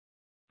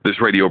This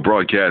radio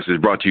broadcast is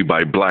brought to you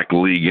by Black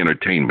League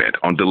Entertainment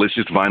on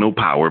Delicious Vinyl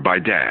powered by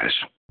Dash.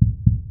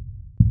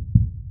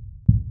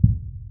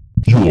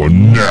 You are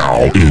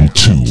now in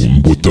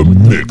tune with the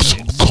Mix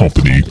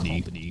Company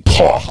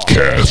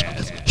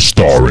podcast,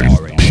 starring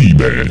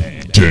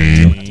P-Man,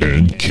 Dame,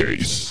 and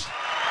Case.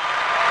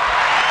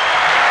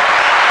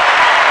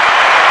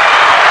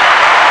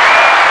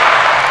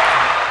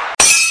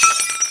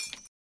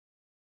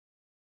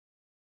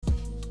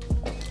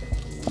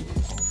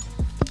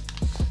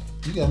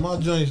 You got my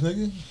joints,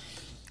 nigga.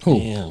 Who?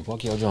 Damn,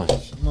 fuck your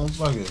joints.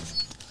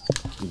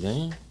 Motherfucker. You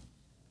damn?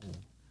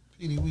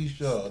 Petey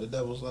Weeshaw, the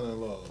devil's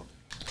son-in-law.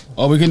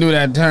 Oh, we can do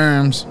that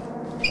terms.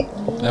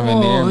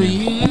 Oh,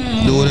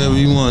 yeah. Do whatever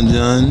you want,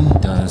 John.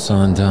 Done,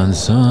 son.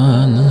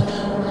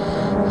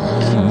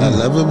 I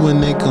love it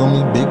when they call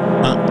me Big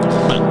Pop.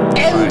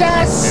 And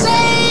I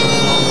say.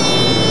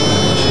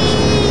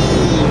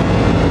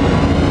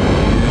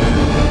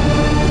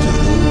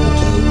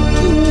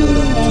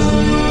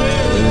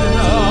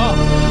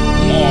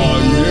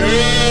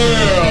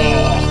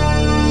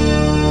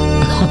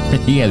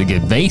 He had to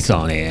get bass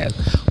on it.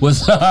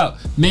 What's up?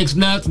 Mixed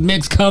Nuts,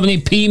 Mixed Company,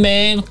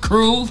 P-Man,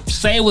 crew.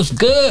 Say what's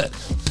good.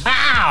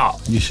 Pow!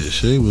 You should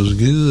say what's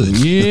good.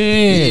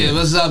 Yeah.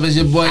 What's up? It's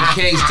your boy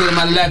Case. To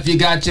my left, you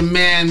got your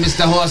man,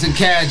 Mr. Horse and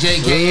Carriage,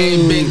 a.k.a.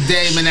 Big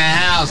Dame in the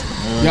house.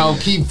 Yo,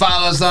 keep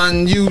following us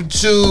on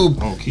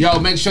YouTube. Yo,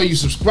 make sure you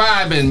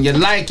subscribing, you're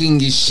liking,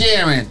 you're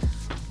sharing.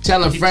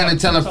 Tell a friend and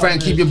tell a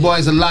friend. Keep your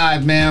boys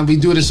alive, man. We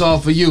do this all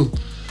for you.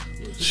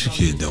 What you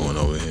kid doing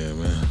over here,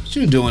 man? What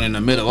you doing in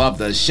the middle of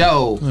the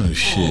show? Oh,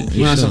 shit.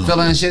 You want some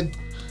filler and shit?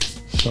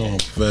 So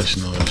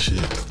unprofessional and shit.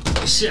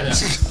 Shut up.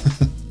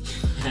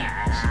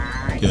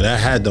 Yo, that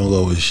hat don't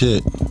go with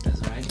shit.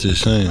 That's right.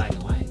 Just saying.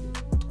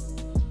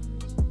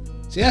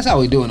 See, that's how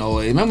we doing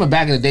always. Remember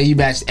back in the day, you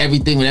matched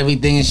everything with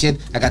everything and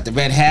shit. I got the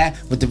red hat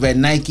with the red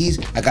Nikes.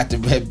 I got the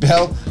red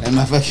belt, and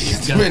my fucking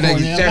got the red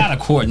Nike A shirt. lot of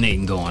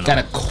coordinating going on.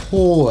 Gotta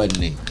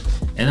coordinate.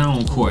 And I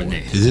don't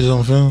coordinate. Is this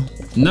on film?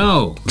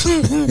 No.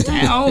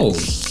 Damn, oh.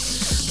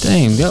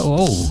 Damn,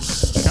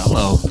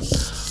 hello.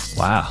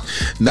 Wow.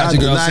 Not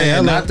your girl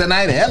saying, not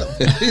tonight, hello.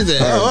 He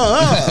said,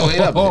 oh. Wait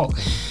up.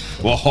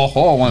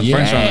 Whoa, one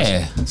French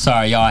on.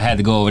 Sorry, y'all. I had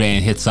to go over there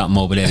and hit something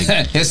over there.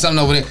 Hit something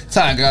over there.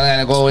 Sorry, girl, I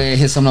had to go over there,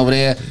 hit something over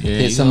there,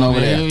 hit something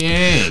over there.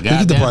 Yeah,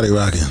 Get the party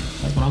rocking.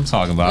 That's what I'm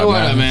talking about. Hey,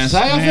 what up, man? So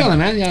how y'all feeling,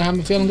 man? Y'all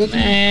feeling good?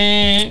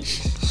 Man.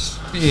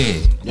 Yeah.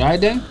 You alright,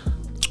 Dan?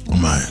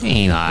 Man.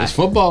 Ain't all It's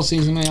right. football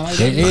season, man. I like It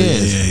that.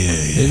 is.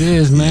 Yeah. It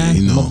is, man.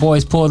 Yeah, you know. My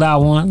boys pulled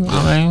out one.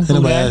 I mean, who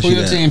Anybody that? ask Who you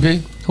your that? team,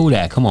 P? Who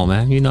that? Come on,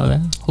 man. You know that.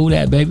 Who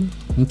that, baby?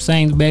 I'm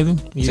saying, baby.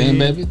 Team,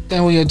 baby.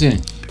 Then who your team?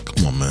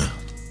 Come on, man.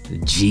 The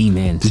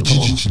G-Man. That's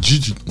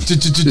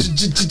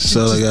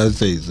all I gotta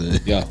say, son.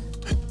 Yo.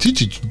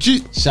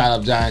 Shout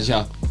out Giants,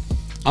 y'all.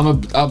 I'm a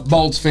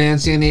Bolts fan,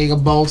 San Diego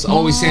Bolts.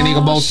 Always San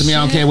Diego Bolts to me. I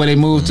don't care where they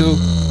move to.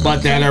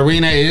 But that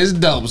arena is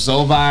dope.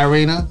 SoFi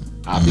Arena.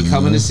 I'll be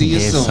coming to see you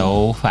It's soon.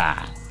 so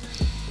fine.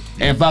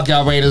 And fuck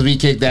y'all Raiders, we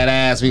kick that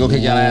ass. We gonna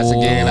kick y'all ass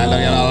again. I know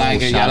y'all don't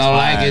like it. Y'all don't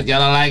like it. Y'all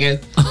don't like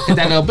it. Hit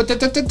that little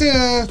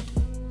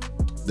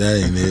That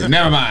ain't it.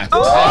 Never mind.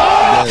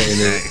 That ain't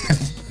it.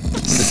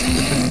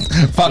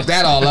 Fuck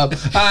that all up.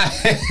 Alright.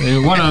 Hey,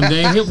 one of them,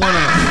 Dave. Hit one of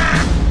them.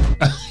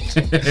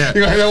 You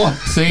gonna hear the one?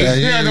 See? Yeah,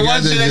 You hear the you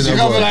one got shit that that shit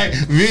you on gonna be board. like,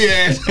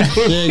 VS.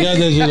 You ain't got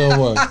that shit on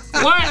board.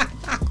 What?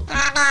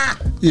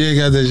 You ain't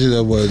got that shit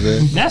on board,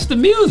 man. That's the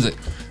music.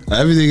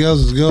 Everything else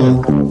is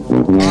good.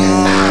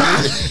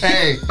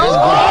 Hey,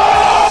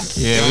 that's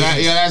good. Yeah.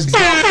 Yo, that's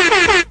good.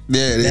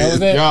 Yeah, it That is.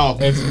 was it. Yo.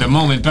 It's the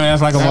moment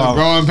passed like a That's ball.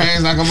 growing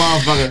pains like a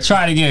motherfucker.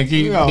 Try it again.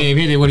 Keep Yo. Dave,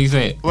 hit it. What he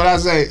said. What I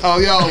say? Oh,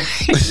 yo.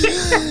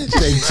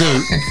 Take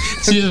two.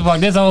 See this fuck.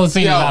 This whole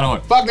scene is out of Yo,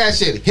 order. fuck that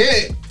shit.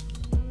 Hit it.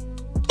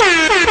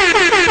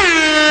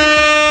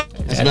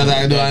 That's the best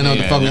I can do. I know what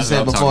the fuck we that's said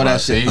what I'm before talking that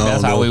about. shit. See,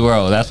 that's how we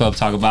roll. That's what I'm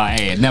talking about.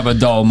 Hey, never a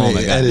dull moment.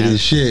 Hey, goddamn. edited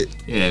shit.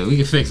 Yeah, we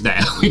can fix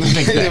that. We can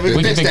fix that. Yeah, we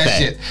can fix that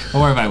shit.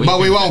 Don't worry about it. But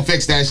we won't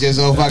fix that shit,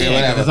 so fuck it,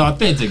 Yeah, 'cause it's whatever.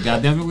 authentic.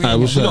 Goddamn it. We Alright,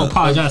 what's don't up?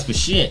 apologize for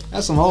shit.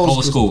 That's some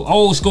old school.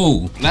 Old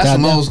school. That's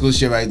some Goddamn. old school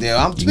shit right there.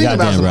 I'm thinking about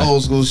goddamn some right.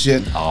 old school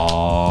shit.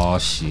 Oh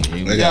shit. Here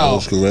we I go. got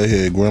old school right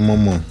here.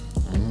 Grandmama.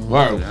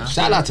 Word.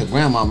 Shout out to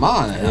Grandma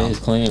Ma now. It's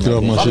clean. Get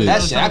off my Fuck shit.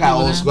 that shit. I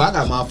got old school. I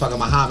got motherfucking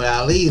Muhammad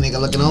Ali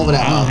nigga looking over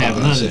that I don't have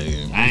motherfucker. none of Shit.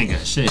 it. I ain't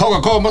got shit.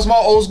 Coca-Cola, much more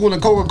old school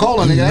than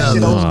Coca-Cola, nigga. That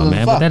shit old Oh, school man,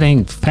 as but fuck. that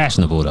ain't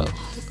fashionable though.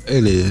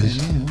 It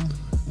is.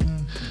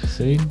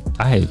 See,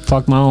 I had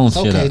fucked my own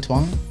shit Okay, up.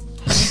 Twan.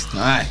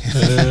 Alright.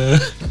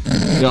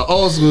 Yo,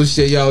 old school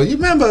shit, yo. You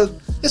remember,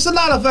 it's a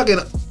lot of fucking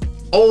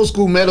old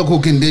school medical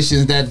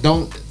conditions that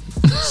don't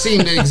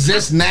seem to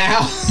exist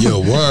now.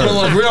 Yo, It word.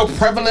 was real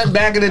prevalent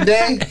back in the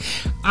day.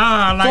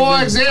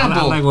 For example.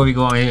 I like where we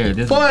going here.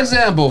 This For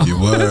example, Your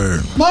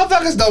word.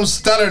 motherfuckers don't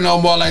stutter no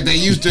more like they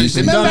used to.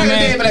 Remember back in the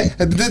day, like,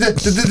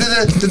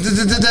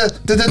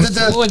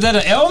 was that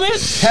an ailment?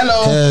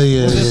 hello. Hell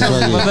yeah. Was It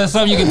was like, that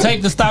something you can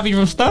take to stop you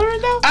from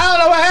stuttering though? I don't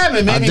know what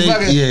happened. I Maybe think,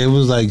 fucking. yeah, it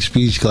was like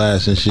speech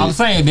class and shit. I'm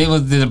saying, did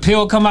the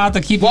pill come out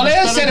to keep Well, you they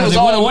from said stuttering? it was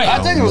 'Cause went all. away. I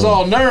think it was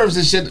all nerves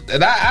and shit.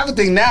 And I would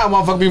think now,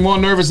 motherfucker, be more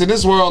nervous in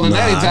this world than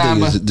any I time. think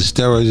But it's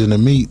the steroids in the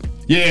meat.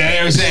 yeah,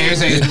 everything they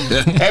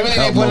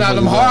Help putting out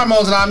them motherfuckers out.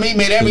 hormones and our meat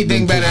made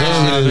everything better.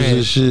 Preservatives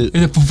and shit.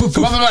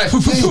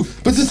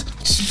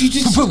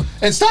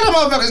 And stutter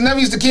motherfuckers never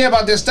used to care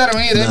about their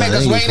stuttering either. They Nah, make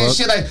us they wait ain't and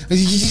shit like.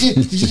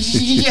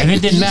 And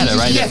it didn't matter,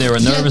 right? If they were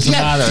nervous or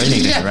not or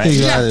anything, right? They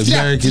got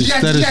American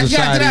Stutter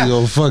Society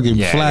gonna fucking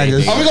Yeah, flag they-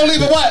 us. Are we gonna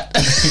leave it what?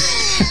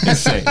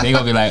 They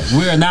gonna be like,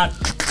 we're not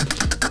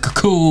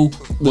cool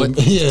with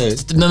Yeah.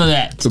 none of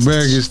that.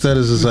 American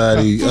Stutter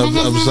Society. I'm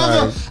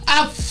sorry.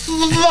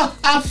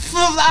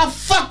 I'll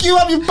fuck you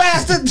up, you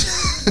bastard.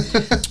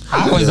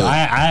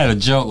 I had a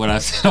joke when I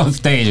sat on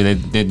stage and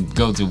it didn't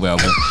go too well,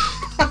 but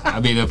I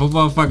mean, if a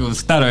motherfucker was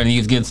stuttering and he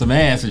was getting some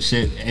ass and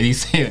shit, and he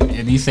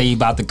said he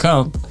about to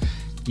come,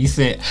 he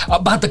said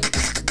about to.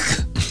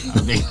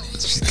 I mean,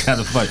 it's just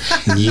kind of funny.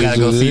 You gotta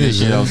go see this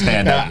shit on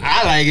stand up.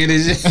 I like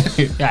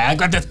it. Yeah, I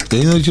got this.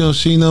 You know what you don't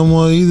see no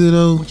more either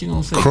though? What you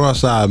gonna say?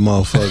 Cross-eyed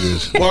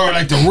motherfuckers. Or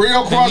like the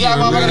real cross-eyed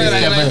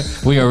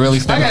motherfucker. We are really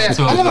stuck I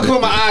never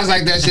close my eyes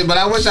like that shit, but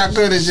I wish I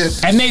could and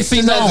shit. and they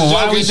see normal.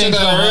 Why we think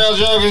so? real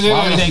joke and shit?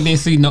 Why we think they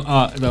see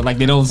like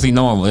they don't see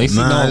normal? They see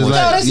Nah, normal. it's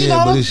No, they see Yeah,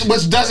 but normal, it's-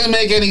 which doesn't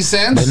make any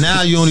sense. But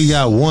now you only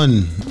got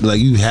one, like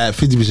you had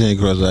 50%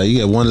 cross-eye. You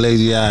got one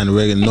lazy eye and a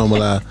regular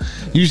normal eye.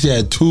 You used to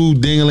have two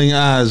dingling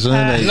eyes, son.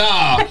 Like,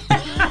 Nah.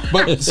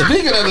 But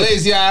speaking of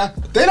lazy eye,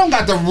 they don't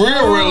got the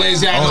real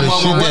lazy eye Oh, no the more.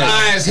 shit One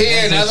that- eye is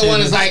here, and the other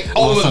one is like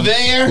over some-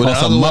 there. Well, Or the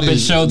some other one Muppet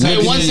is- Show type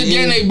And once shit.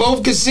 again, they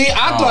both can see.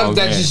 I thought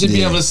that okay. you should be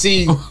Yeah. able to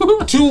see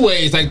two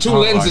ways, like two Oh,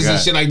 my lenses and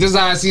God. shit. Like this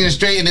eye seeing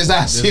straight, and this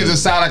eye seeing the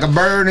side like a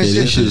bird and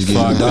Yeah, this shit. shit's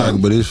getting fucked dark,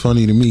 up. but it's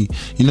funny to me.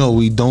 You know what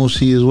we don't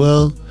see as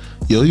well?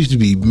 Yo, used to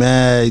be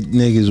mad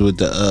niggas with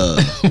the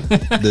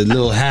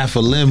little half a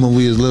limb when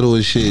we was little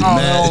and shit.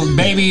 Oh,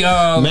 baby,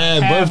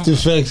 mad half- birth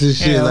defects and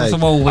shit. Yeah, like,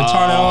 some old retarded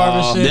arm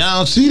and they shit.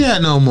 don't see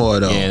that no more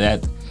though. Yeah,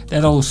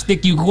 that old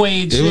stick you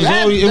Quaid It was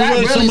shit.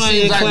 always-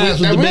 somebody in class with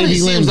that the really baby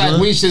seems limbs, like huh?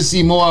 we should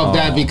see more of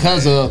that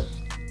because of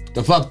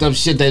the fucked up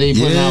shit that they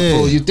putting out Yeah.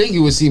 for. You think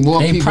you would see more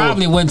They people?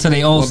 probably went to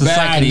their own with bad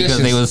society because they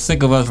conditions. was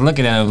sick of us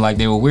looking at them like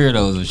they were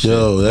weirdos and shit.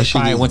 Yo, that they shit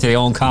probably is- went to their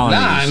own colony.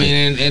 Nah, I and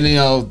mean, shit. and you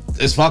know,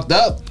 it's fucked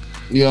up.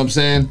 You know what I'm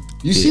saying?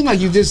 You seem like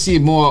you did see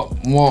it more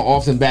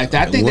often back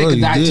there. I think Well, they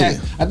could you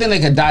detect. I think they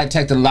could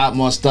detect a lot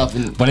more stuff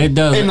in But it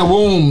does. the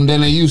womb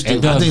than they used to.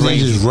 It does. I think they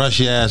raise- just rush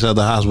your ass out of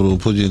the hospital and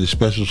put you in a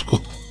special school.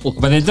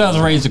 But it does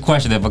raise the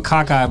question: if a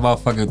cockeyed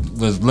motherfucker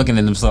was looking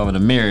at himself in the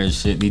mirror and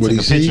shit, and he What'd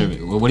took a he picture of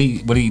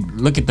it, would he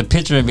look at the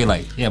picture and be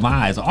like, "Yeah, my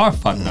eyes are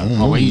fucked up,"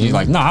 or would he be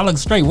like, "No, I look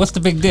straight. What's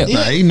the big deal?"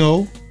 Nah, he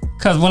know.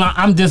 Because when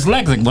I'm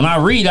dyslexic, when I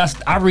read,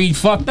 I read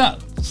fucked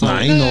up. So Nah,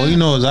 he know. He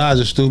know his eyes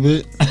are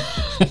stupid.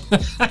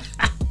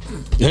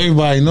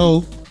 Everybody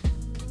know.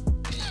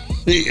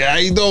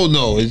 I don't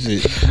know. It's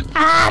just,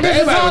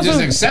 Everybody was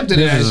just accepting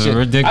that This is shit.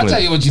 ridiculous. I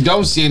tell you what, you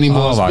don't see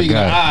anymore. Oh, my Speaking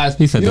of God. eyes,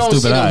 He said you the don't see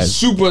stupid them eyes.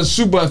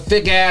 super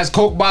thick ass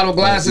Coke bottle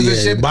glasses and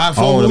yeah, shit.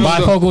 bifocal. the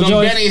bifocal them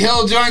joints? Benny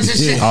Hill joints and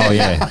shit. Oh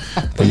yeah,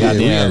 the Yeah, we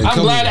goddamn.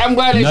 had a I'm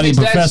glad they Nutty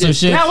fixed that Professor shit.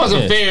 shit? That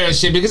wasn't Yeah. fair and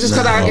shit because just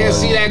because I can't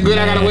see that good,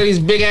 I gotta man. wear these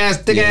big ass,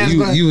 thick yeah,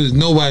 ass. you was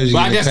nobody's But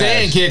I getting guess a they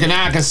pass. ain't care because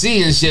now I can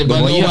see and shit.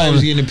 But Well, you nobody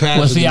was getting a pass.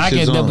 Well, with see, them I shits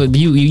get on. that, but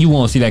you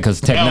won't see that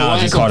because Yo,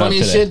 technology some caught up funny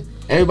to that. shit.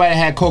 Everybody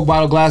had Coke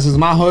bottle glasses in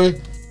my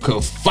hood.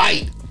 Could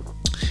fight.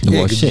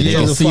 Well, 'cause shit, they yeah,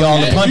 can the see all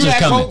the fucking- punches You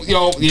had coming. Coke,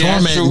 yo, yeah, that's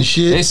Torment true. and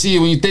shit. They see it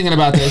when you're thinking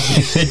about that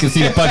shit. They can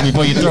see the punch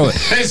before you throw it.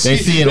 They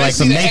see it like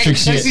some the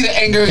Matrix They shit. see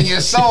the anger in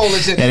your soul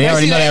and shit. Yeah, they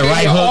already see know the that anger in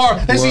right your hook.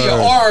 aura. They see your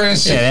Word. aura and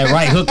shit. Yeah, that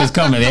right hook is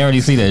coming. They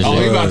already see that Oh, he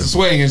shit. about to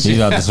swing and shit. He's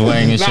about to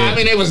swing and Nah, shit. I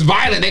mean, they was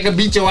violent. They could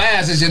beat your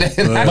ass and shit.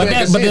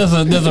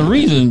 But there's a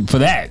reason for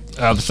that.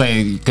 I'm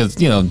saying because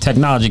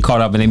technology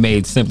caught up and they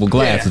made simple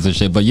glasses and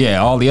shit. But yeah,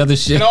 all the other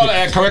shit. And all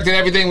that corrected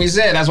everything we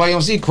said. That's why you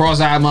don't see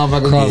cross-eyed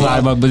motherfuckers.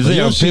 Cross-eyed, but is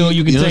there a see, pill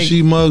you can take?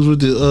 see mugs with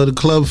the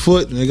club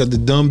foot and they got the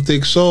dumb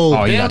thick sole.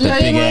 Oh, you got Yeah,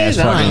 the big yeah, ass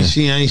yeah. I fucking. ain't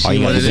seen Oh, you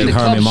got one the of big them. Herman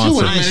Club shoe monster.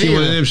 with I ain't seen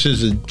one of them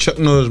since the Chuck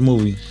Norris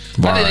movie.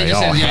 I think they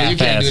just Right, said, yeah, you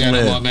can't do that no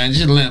half-ass more, man.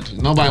 Just limp.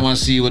 Nobody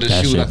wants to see you with a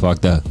That shoe, shit like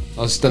fucked up.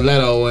 a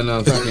stiletto and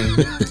a fucking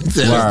Word. You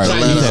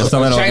said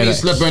stiletto and Chinese a-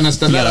 slipper and a You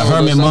stiletto. got a or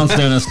Herman something.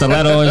 Munster and a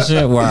stiletto and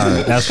shit.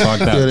 Word. That's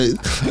fucked Yeah,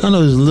 up. I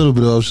know there's a little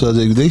bit of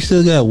subject. They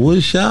still got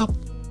wood shop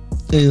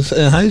in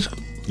high school.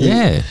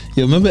 Yeah.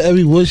 You remember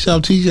every wood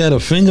shop teacher had a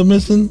finger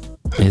missing?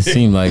 It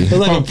seemed like It's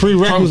like a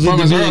prerequisite from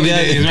to his be a early guy.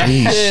 days, right?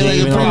 He's Yeah, like a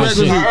shaving all that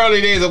prerequisite. shit. Our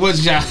early days of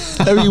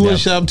woodshop. Every wood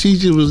shop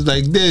teacher was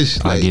like this.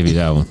 I'll Like, give you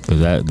that one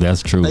because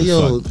that's true. like, as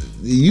yo, fuck.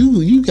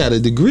 you got a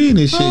degree in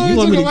this shit. Oh, You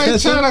want me to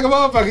catch turn up? like a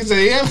motherfucker? He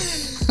said, yeah.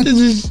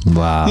 It's just,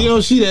 Wow. you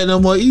don't see that no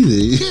more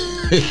either.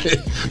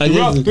 I Bro,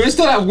 guess- do they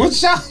still have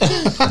woodshop?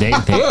 I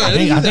think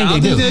they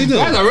do. They do.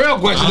 That's a real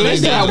question. Do they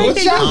still have I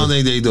woodshop? don't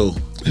think they do.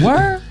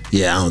 Word?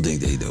 Yeah, I don't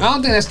think they do. I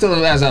don't think that's still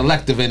as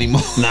elective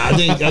anymore. Nah, I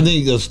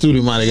think a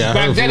student might have got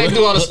Back hurt. then, for they it.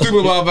 do all the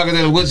stupid motherfuckers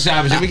at the wood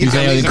shop and shit. We can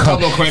tell these a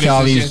couple of credits all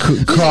and these shit. We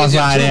can get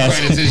cross-eyed two ass.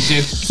 credits and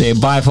shit. Say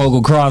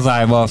bifocal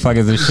cross-eyed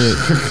motherfuckers and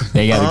shit.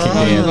 They got to keep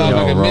their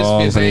Motherfucking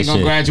wrong misfits for ain't this gonna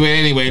shit. graduate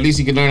anyway. At least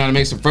you can learn how to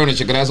make some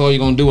furniture, because that's all you're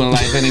gonna do in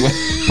life anyway.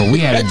 But we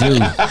had a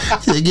dude.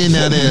 They getting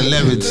out there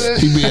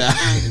 11th. You be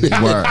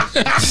out. Word.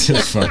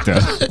 Just fucked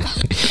up.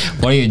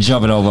 Why are you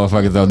jumping over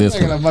motherfuckers on this I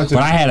got a one? bunch But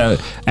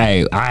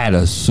of- I had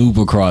a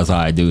super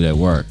cross-eyed dude at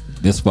work.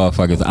 This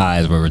motherfucker's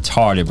eyes were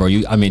retarded, bro.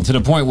 To the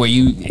point where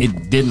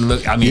it didn't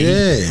look. I mean,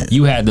 Yeah.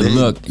 you had to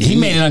look. He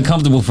made it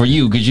uncomfortable for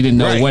you because you didn't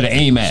know Right. where to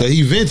aim at. So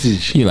he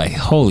vintage. You're like,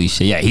 holy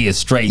shit, yeah, he is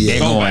straight. Yeah. They're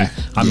going.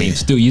 I mean,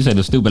 you said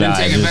the stupid Been eyes.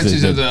 taking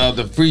advantage of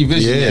the free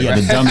vision. Yeah. yet, Yeah,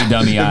 right? the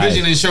dummy The eyes.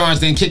 vision insurance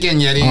didn't kick in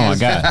yet. Oh my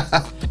god!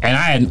 And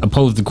I had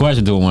posed the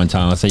question to him one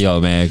time. I said, "Yo,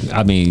 man,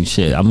 I mean,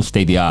 shit. I'm gonna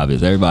state the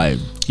obvious. Everybody,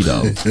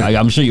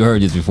 I'm sure you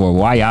heard this before.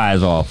 Why your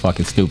eyes all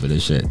fucking stupid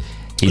and shit?"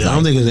 He's I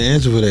don't like, think there's an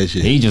answer for that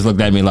shit. he just looked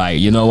at me like,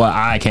 you know what?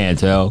 I can't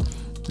tell.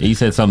 He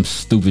said some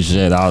stupid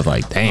shit. I was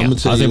like, damn. I'ma I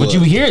tell said, you but what. you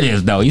hear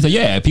this though? He said,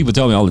 yeah. People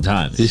tell me all the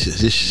time. This I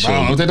don't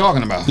know show, what they're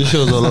talking about. this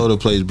show's all over the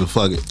place, but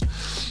fuck it.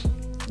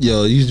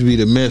 Yo, it used to be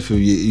the myth if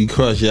you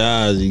cross your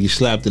eyes and you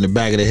slapped in the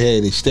back of the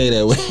head, they stay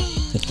that way.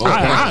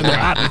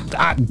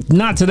 I,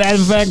 not to that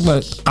effect,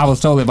 but I was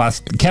told if I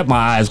kept my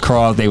eyes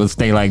crossed, they would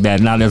stay like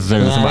that. Not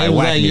necessarily Nah, somebody it was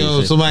whack like, me. yo,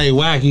 and shit. somebody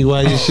whack you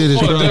while your shit is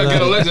Oh, crossed.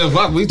 get a out. legend.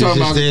 Fuck, we You talking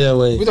should about. stay that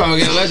way. We talking about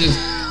get a legend.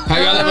 Have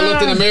y'all ever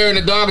looked in the mirror in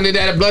the dark and did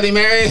that a Bloody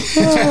Mary?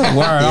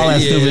 Word, all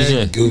that stupid that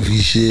shit. goofy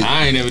shit.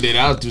 I ain't never did.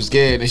 I was too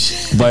scared and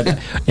shit. But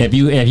if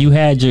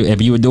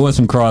you were doing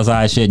some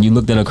cross-eyed shit and you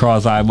looked at a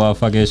cross-eyed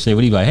motherfucker and shit,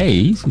 what do you like?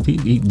 Hey,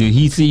 did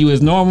he see you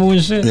as normal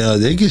and shit? Yeah,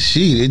 they can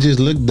see. They just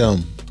look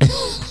dumb.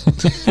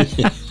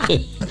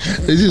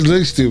 They just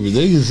look stupid.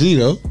 They can see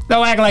though.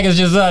 Don't act like it's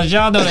just us.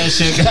 Y'all know that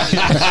shit.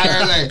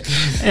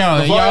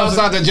 Yo, Before y'all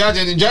start to judge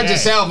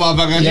yourself,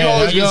 motherfucker. You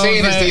always been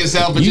saying this to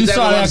yourself, but you never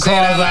want to say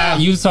it out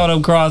loud. You saw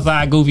them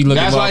cross-eyed, goofy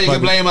looking. That's why you can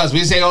motherfuckers. blame us.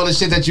 We say all the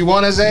shit that you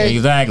want to say.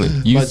 Exactly.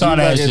 You But saw you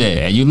that fucking- shit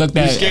and you looked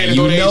You at. scared to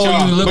You go to know HR,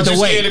 you but looked you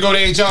away. scared to go to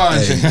HR.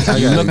 and shit.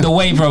 You looked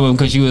away from him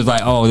because you was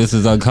like, "Oh, this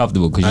is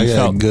uncomfortable." Because I you got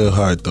felt. a good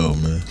heart though,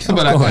 man.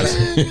 But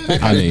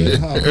I mean,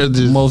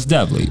 Just- most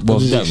definitely,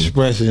 most just definitely.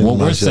 expressing What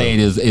we're myself. saying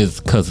is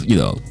because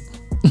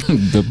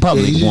the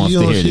public you wants to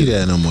don't hear see this.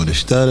 that no more. The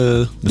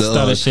stutter,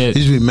 stutter shit.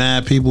 Used to be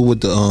mad people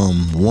with the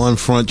one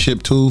front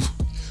chip tooth.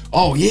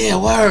 oh yeah,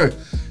 word.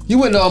 You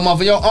wouldn't know,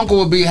 motherfucker. Your uncle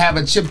would be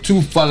having chip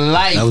tooth for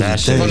life. That was That the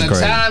shit thing. From the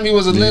crazy. time he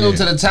was a little Yeah.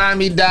 to the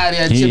time he died, he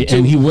had He- chip tooth.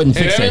 and he wouldn't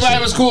fix that everybody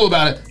shit. was cool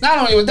about it. Not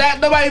only was that,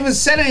 nobody even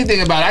said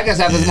anything about it. I guess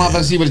after this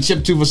motherfucker see with a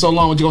chip tooth for so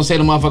long, what you gonna say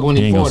to the motherfucker when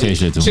You he's ain't gonna 40?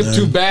 say shit to him. Chip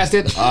tooth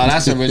bastard. Oh,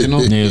 that's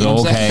original. Yeah, You know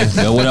what I'm okay. saying?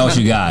 Then what else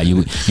you got?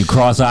 You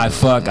cross-eyed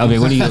fuck. I mean,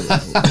 what do you?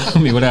 I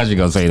mean, what else you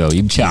gonna say though?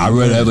 I'd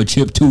rather have a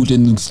chip tooth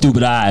than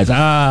stupid eyes.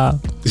 I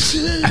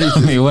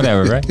mean,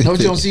 whatever, right? Know what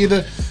you don't see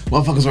either?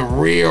 Motherfuckers with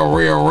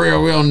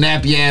real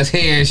nappy ass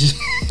hair and shit.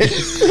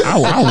 I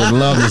would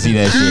love to see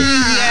that shit.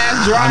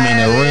 Yeah, dry. I mean,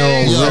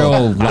 the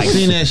real, I like.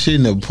 seen that shit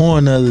in the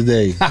porn the other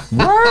day.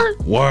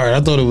 Word.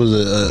 I thought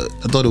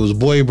it was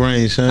boy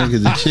brain, son,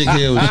 because the chick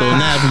hair was so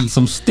nappy.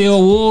 Some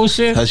steel wool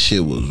shit. That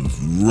shit was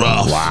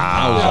rough. Wow.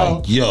 I was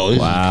like, yo, this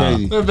Wow. is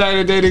crazy. Back in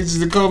the day, they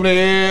used to comb their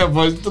hair,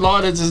 but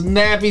Lord, it's just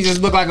nappy,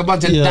 just look like a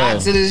bunch of Yeah.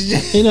 dots in this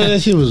shit. You know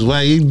that shit was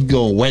whack. You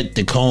go wet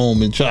the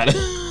comb and try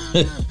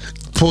to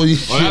pull your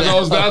shit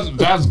out.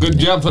 That's good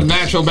job for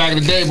natural back in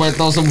the day, but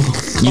throw some.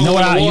 You know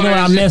what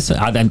I miss? miss?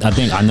 I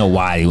think I know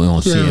why we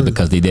don't see Yeah. it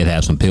because they did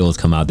have some pills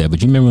come out there.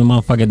 But you remember the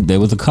motherfucker? There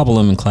was a couple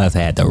of them in class that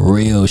had the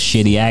real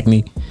shitty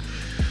acne,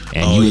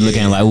 and Oh, you were yeah.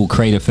 looking like, ooh,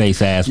 crater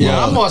face ass. Yeah,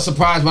 I'm motherfucker. more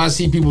surprised when I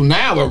see people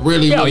now with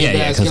really Yeah, really yeah,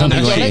 bad 'cause skin. some Like,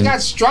 people yo, they ain't-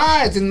 got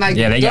strides and like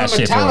Yeah, they got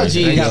shit for it.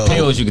 dermatology. They got Yo.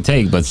 pills you could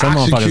take, but some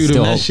motherfuckers Oxycodone,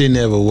 still. that shit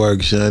never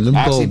works, son. Them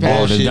Oxy both pads.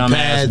 Oh, the bullshit dumb ass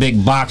pads.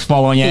 big box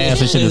fall on your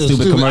ass and shit. The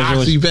stupid commercial.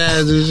 oxy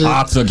pads and shit.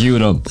 Oxycute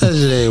them. That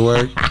shit ain't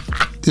work.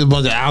 There's a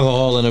bunch of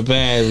alcohol in the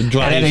pad.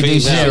 Dry And your then they do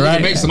face shit, out. You right?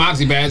 can make some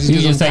oxy pads. You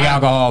just take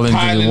alcohol and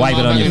just wipe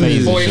it on your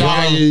face.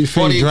 Dry your face,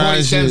 40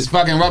 dry cents shit.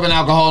 fucking rubbing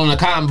alcohol in a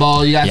cotton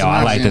ball. You got Yo, some I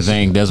oxy like to and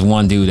think there's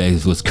one dude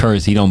that was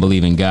cursed. He don't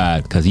believe in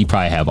God because he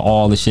probably have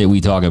all the shit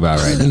we talking about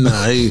right now.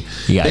 Nah, he got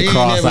they ain't never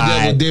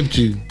cross-eyed. double dipped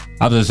you.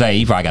 I was gonna say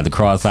he probably got the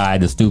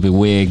cross-eyed, the stupid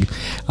wig.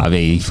 I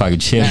mean, he fucking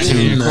chip shit.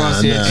 too.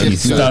 Cross nah, head He chip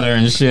too. stutter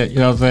and shit. You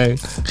know what I'm saying?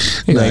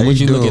 He's Nah, like, what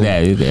he you looking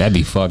doing- at? That'd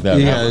be fucked up.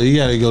 You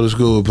Yeah, gotta go to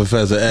school with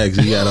Professor X.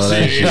 You got all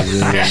that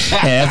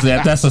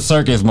shit. that's a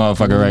circus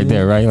motherfucker right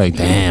there, right? Like,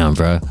 damn,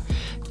 bro.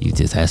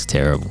 That's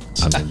terrible.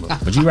 I mean,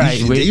 but you right.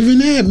 Even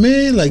that,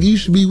 man. Like,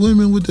 used to be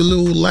women with the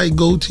little light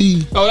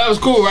goatee. Oh, that was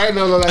cool, right?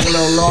 No, like a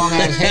little long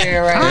ass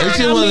hair, right? That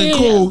shit I wasn't mean,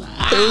 cool.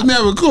 It was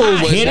never cool,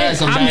 but hit That's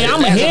it. some I mean, back, I'm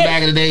a that's some hit.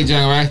 back in the day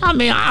junk, right? I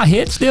mean, I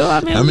hit still.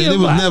 I mean, it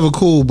was never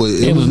cool. But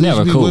it was never used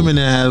to be cool. Women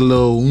that had a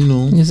little, you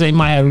know, You say you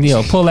might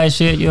have pull that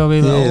shit. You know what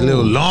I mean? yeah, Like,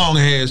 little long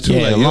hairs too.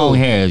 yeah, like, long yo,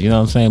 hairs. You know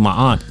what I'm saying?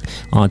 My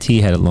auntie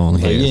had a long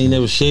hair. Like, you ain't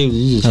never shaved it.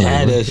 You just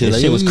had that shit. That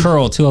Like, shit was you-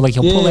 curled too. Like,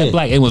 yo, pull Yeah. that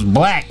black. It was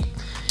black.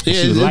 Yeah,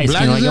 She was it's light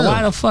black skinned. Like, as yo, hell.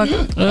 why the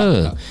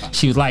fuck?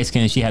 She was light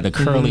skinned. She had the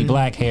curly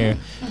black hair.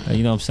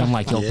 You know what I'm saying? I'm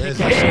like, yo, pick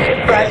that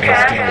shit.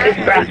 Broadcast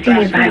is brought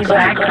to you by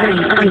Black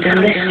Honey on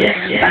Delicious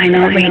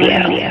Vinyl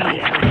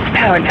Radio.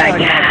 Powered by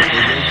Gas.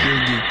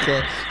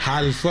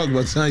 Hot as fuck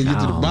by the time you get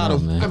to the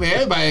bottom. I mean,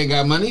 everybody ain't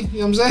got money. You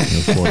know what I'm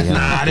saying?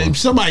 Nah,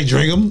 somebody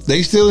drink them.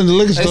 They still in the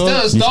liquor They store.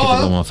 still a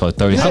store. For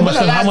 30. Yeah, How much?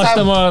 but How much last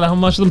them? How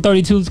much them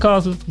 32s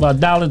cost? About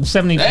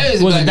 $1.70. That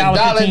is Was like it a dollar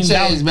 $1.15?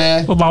 change,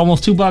 man. About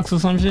almost $2 or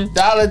some shit.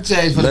 Dollar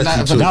change for the Less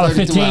than for the $2.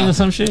 32 $1.15 or ounce.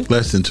 some shit.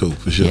 Less than 2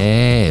 for sure.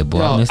 Yeah, boy.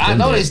 Yo, missed I them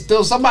know they days.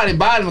 still somebody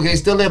buying them. They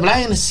still live, but I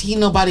ain't see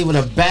nobody with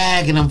a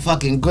bag and them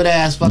fucking good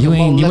ass fucking. You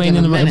ain't looking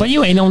in the minute. but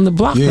you ain't on the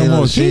block You no ain't on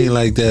more. the scene G.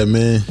 like that,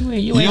 man.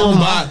 You ain't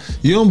on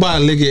You don't buy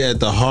liquor at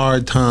the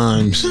hard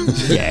times.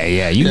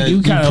 Yeah. You That you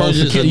you kind of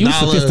purchase a you dollar-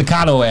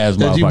 sophisticated ass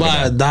That you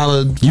buy motherfucker.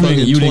 $1. You fucking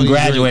didn't 20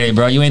 graduate,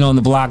 bro. You ain't on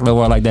the block no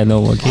more like that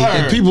no more, kid. Word.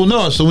 And people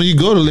know. So when you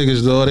go to the liquor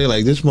store, they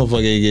like, this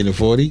motherfucker ain't getting a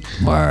 40.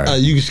 Word.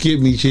 You can skip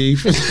me,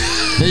 chief. You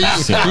know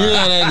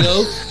how that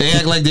go? They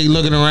act like they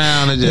looking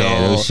around and just,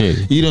 Yeah, those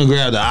shit. you done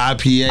grab the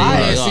IPA. I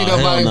Like, ain't see oh,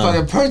 nobody hell no.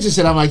 fucking purchase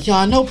it. I'm like, yo,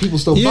 I know people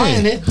still Yeah.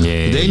 buying it.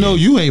 Yeah. They know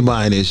you ain't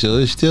buying it, so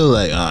it's still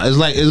like it's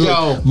like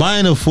Yo.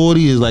 buying a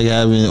 40 is like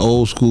having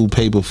old school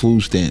paper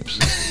food stamps.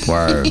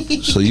 Word.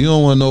 So you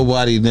don't want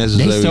nobody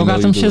necessarily. They still got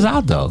know them you shits do it.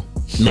 out though.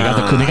 They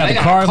got the They got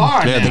card. the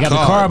card Yeah, now. they got the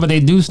Card. card, but they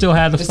do still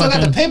have the They still got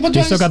fucking. the paper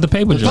They still joints? got the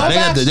paper The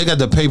joints. They got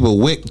the paper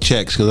wick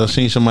checks because I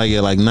seen somebody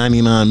get like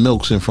 99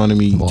 milks in front of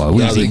me Boy, the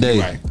we other was day.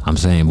 Right. I'm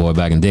saying, boy,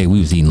 back in the day, we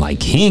was eating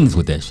like kings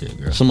with that shit,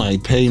 girl. Somebody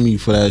paid me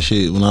for that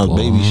shit when I was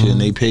baby shit, and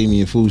they paid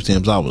me in food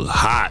stamps. I was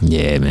hot.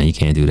 Yeah, man, you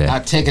can't do I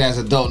that. take it as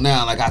an adult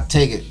now. Like I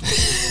take it.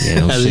 Yeah,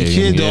 no As a shit.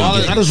 kid, though,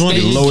 Yeah, I just wanted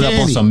to get get load up on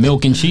candy. some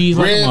milk and cheese,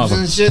 like a Ribs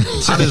and motherfucker.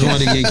 shit. I just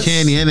wanted to get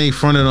candy, and they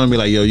fronted on me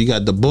like, "Yo, you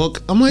got the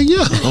book?" I'm like, "Yo."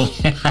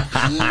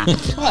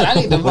 What, I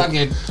need the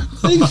fucking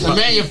the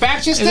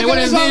manufacturer sticker. what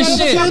is this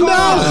shit? $10,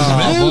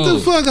 man. What the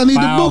fuck? I need the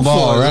book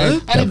Fireball, for, right?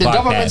 right? I need the Fuck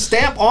government that.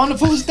 stamp on the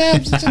food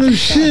stamps. No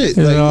shit.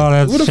 Like, Like, all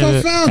that what if I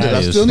shit, found it? that I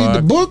is still need the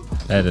fucked. book.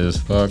 That is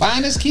fucked.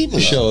 Find us, keep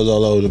it. Shows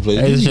all over the place.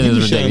 Hey, this shit Give me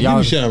is something-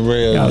 ridiculous. give me something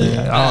real,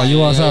 man. Oh, you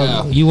want Yeah.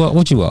 something? You want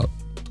what you want?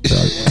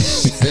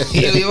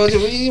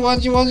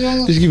 You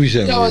want? Just give me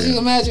something Yo, you real.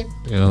 imagine?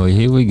 Oh,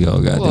 here we go,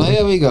 Well, goddamn.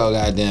 here we go.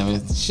 Goddamn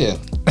it! Shit.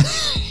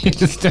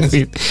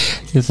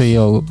 Just say,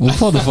 yo, we'll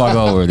pull the fuck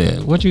over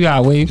there. What you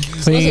got, Wave?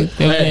 See, you What's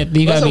gotta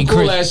be some cool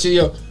crit. ass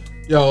shit,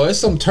 yo? It's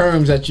some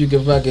terms that you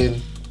can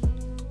fucking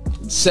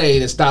say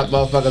to stop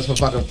motherfuckers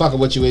from fucking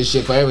with you and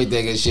shit for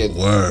everything and shit.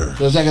 Word.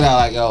 So check it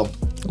out, like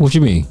What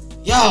you mean?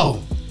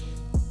 yo,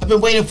 I've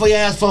been waiting for your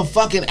ass for a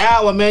fucking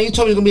hour, man. You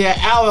told me it was gonna be an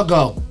hour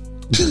ago.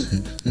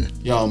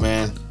 Yo,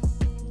 man.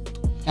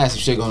 I had some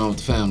shit going on with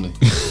the family.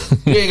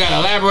 You ain't gotta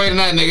elaborate on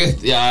that, nigga.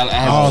 Yeah, I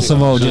had Oh, some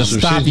shit Samo, just some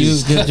stop shit you.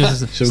 just- Just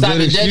Some Stop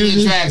good the dead in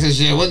excuses? your tracks and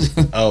shit.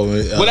 What? Oh,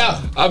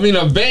 Without, I mean,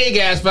 a vague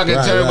ass fucking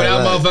Right, term right, without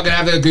right. motherfucking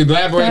have to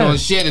elaborate Yeah. on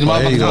shit and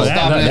There you motherfuckers go. don't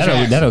stop in their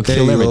tracks. that'll there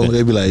kill you go. everything.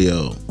 They be like,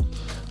 "Yo,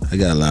 I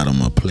got a lot on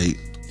my plate."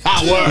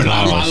 Ah, word.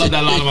 I love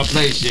that lot of my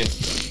place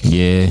shit.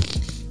 Yeah.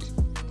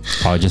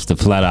 Or just to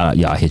flat out,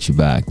 y'all hit you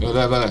back.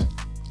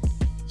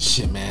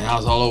 Shit, man, I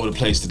was all over the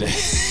place today.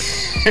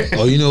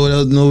 Oh, you know what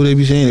else? Know what they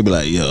be saying? They be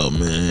like, "Yo,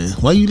 man,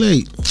 why you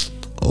late?"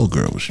 Old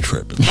girl was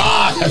tripping.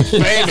 Ah, that's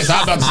famous.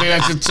 I'm about to say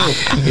that shit too.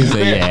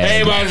 said, yeah.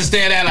 Everybody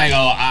understand that? Like,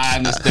 oh, I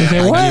understand.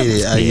 Say what? I get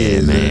it. I get Yeah,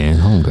 it, man.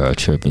 Homegirl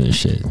tripping and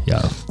shit. Yo.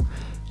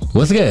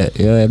 What's good?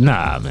 Yeah,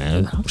 nah,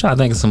 man. I'm trying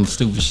to think of some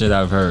stupid shit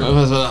I've heard.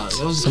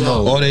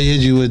 Or they hit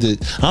you with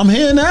it. I'm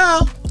here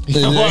now.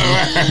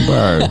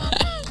 Bird.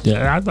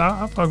 Yeah,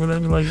 I fuck with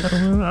that. Be like,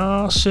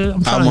 oh shit,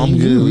 I'm trying. I'm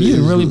you, good.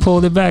 you really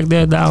pulled it back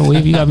there, down.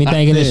 Weave. You got me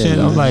thinking this shit.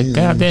 I'm like,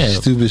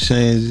 goddamn. Stupid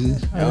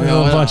sayings. A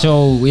bunch of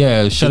old,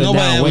 shut it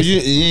down. You, Waste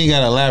it. you ain't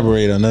gotta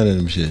elaborate on none of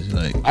them shit.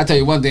 Like, I tell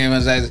you one thing,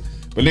 man.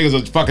 When niggas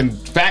was fucking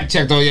fact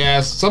checked on your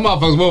ass, some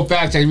motherfuckers will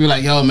fact check and be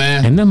like, yo,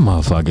 man, And them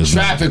motherfuckers.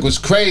 traffic was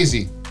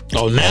crazy.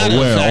 oh, now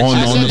Where? the On,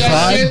 facts- on the that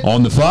side? shit.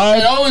 On the It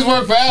side? always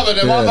worked forever.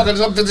 The motherfuckers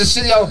looked at this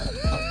shit, yo.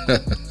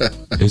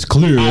 It's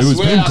clear. I It was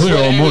swear, been I clear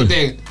swear all morning.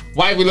 everything.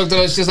 Wifey looked at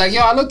us, she's like,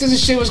 yo, I looked at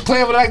this shit was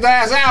clear for like the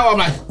last hour. I'm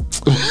like,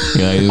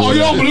 Yeah, oh, you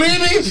don't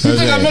believe me? You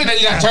think I'm making that?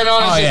 You gotta turn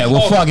on that Oh, shit. yeah,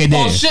 well, fuck it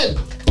Oh, then. shit.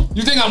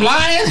 You think I'm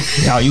lying?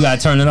 Yo, you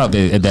gotta turn it up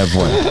at that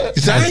point.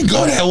 I ain't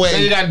go that Then you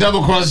way. got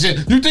double cross shit.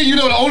 You think you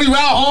know the only route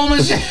home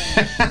and shit?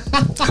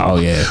 Oh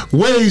yeah.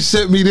 Way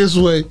sent me this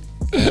way.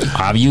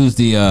 I've used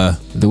the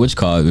witch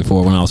card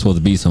before when I was supposed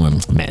to be somewhere.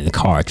 Man, the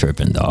car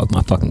tripping, dog.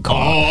 My fucking car.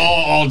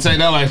 Oh, take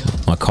that way.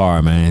 My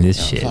car, man.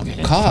 This shit.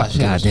 Man. Car,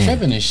 shit, was Goddamn.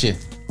 tripping and shit.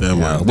 That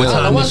What I don't know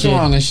time what's this shit?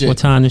 wrong and shit. What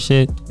time this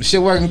shit?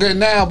 Shit working good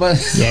now, but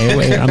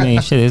Yeah, I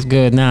mean, shit, it's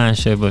good now and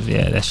shit, but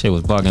yeah, that shit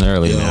was bugging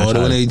early, man. I Or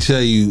tried when to- they tell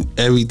you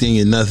everything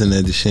and nothing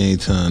at the same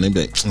time, they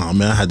be like, "Oh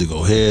man, I had to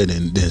go ahead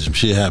and then some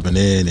shit happened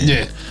there, and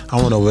Yeah. I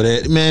went over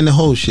there. Man, the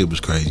whole shit was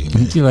crazy,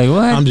 man. You're like,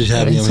 what? I'm just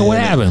happy. I'm So what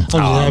here now. happened? I'm just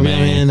happy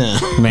I'm here now.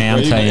 Man,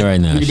 I'm telling you right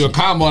now. you can do a shit.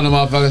 combo on the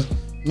motherfuckers.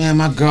 Man,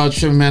 my girl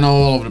tripping, man,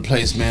 all over the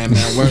place, man.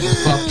 Working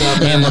fucked up,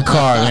 man. In the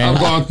car, man.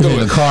 I'm going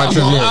through it.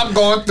 I'm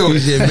going through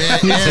it.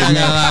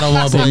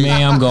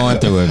 Man, I'm going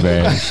through it,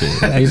 man.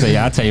 Shit. He said,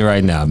 I'll tell you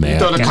right now, man.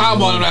 Throw the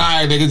combo on him. All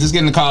right, nigga, just get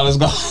in the car. Let's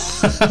go.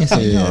 He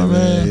said, Yeah,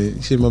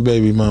 man. Shit, my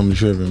baby mama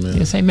tripping, man.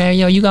 He said, man,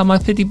 yo, you got my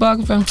 $50,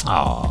 bro?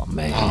 Oh,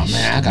 man. Oh,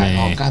 man,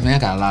 I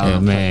got a lot of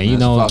them. Man, you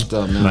know. Fucked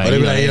up, man. But they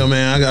be like, yo,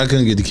 man, I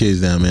couldn't get the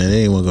kids down, man.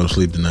 They ain't want to go to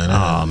sleep tonight.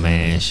 Oh,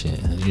 man,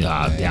 shit. You know,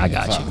 I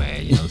got you,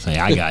 man. You know what I'm saying?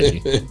 I got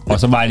you. Or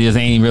somebody just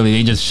ain't really,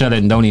 they just shut it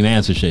and don't even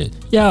answer shit.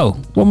 Yo,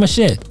 what my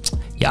shit?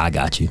 Yeah, I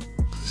got you.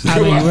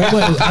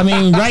 I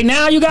mean, right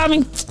now you got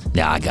me?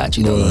 Yeah, I got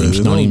you. Don't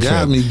even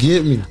got trip. me,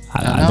 get me.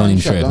 I don't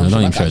even trip. Don't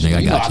even trip,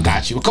 nigga. I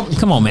got you.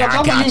 Come on, man.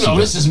 I got you. You know,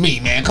 this is me,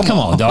 man. Come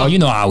on, dog. You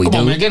know how we do.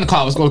 Come on, man. Get in the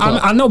car. Let's go to the car.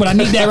 I know, but I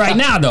need that right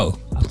now, though.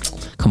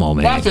 Come on,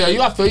 man. But I feel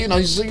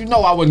you. You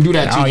know I wouldn't do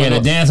that to you. Oh, yeah,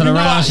 the dancing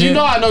around shit. You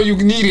know I know you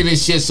needed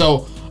this shit,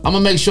 so I'm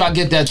gonna make sure I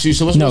get that to you.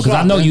 So no, because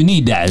I know you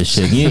need that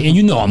shit, and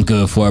you know I'm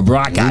good for it, bro.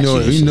 I got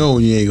you. You know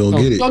when you ain't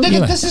gonna get it. Yo,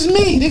 nigga, this is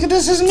me. Nigga,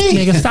 this is me.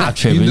 Nigga, stop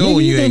tripping. You know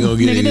when you ain't gonna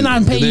get it. Nigga, then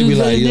I pay you.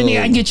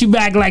 Then I get you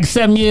back like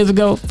 7 years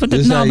ago. But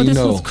this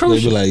was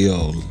crucial. They be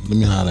like, yo, let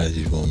me holler at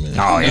you for a minute.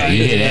 Oh yeah,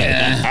 you hear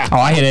that? Oh,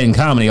 I hear that in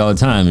comedy all the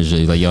time and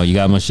shit. Like, yo, you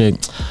got my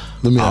shit.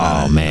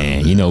 Oh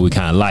man, you know we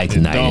kind of light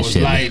tonight and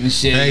shit. Light and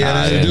shit.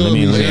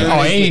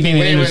 Anything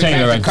in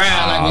entertainment right? The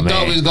crowd like we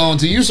thought we was going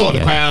to. You saw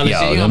the crowd and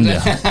shit. You know what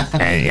I'm saying?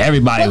 And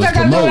everybody was that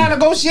got promoting. no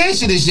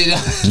negotiation and shit.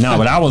 No,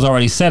 but I was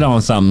already set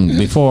on something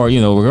before.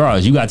 You know,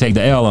 regardless, you got to take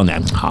the L on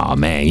that. Oh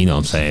man, you know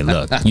what I'm saying?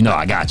 Look, you know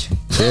I got you.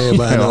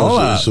 Everybody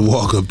knows it's a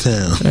walk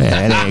uptown.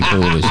 Yeah, that ain't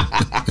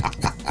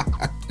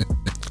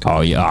cool.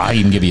 Oh yeah, I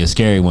even give you a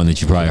scary one that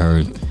you probably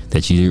heard.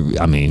 That you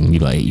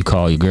like you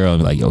call your girl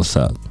and be like, yo, what's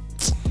up?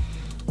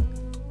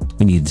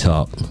 We need to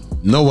talk.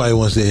 Nobody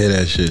wants to hear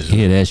that shit. You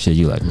hear that shit,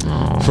 you like,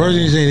 oh. First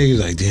thing you say, niggas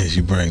like, damn, she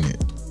pregnant.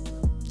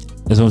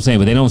 That's what I'm saying,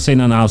 but they don't say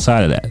nothing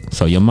outside of that.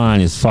 So your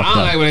mind is fucked up. I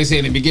don't like what they say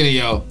in the beginning,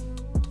 yo.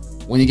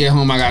 When you get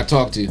home, I gotta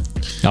talk to you.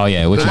 Oh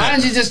yeah, why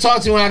don't you just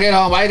talk to me when I get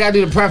home? Why you gotta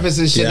do the preface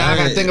and shit? Now I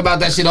gotta think about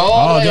that shit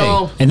all the way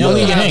home. And they'll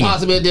leave you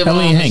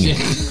hanging.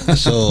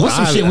 So what's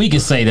some shit we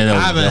could say that I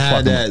haven't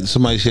had that.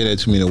 Somebody said that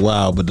to me in a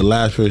while, but the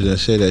last person that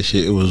said that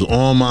shit, it was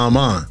on my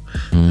mind.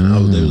 They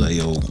was like,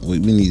 yo, we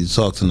need to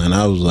talk tonight. And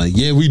I was like,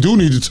 yeah, we do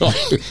need to talk.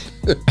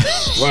 Yeah,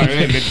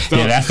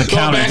 that's the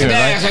counter to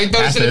it, right?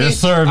 That's the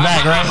serve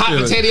back, right?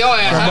 Hot potato your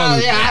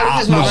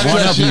ass.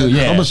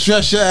 I'm gonna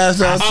stress your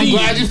ass out. I'm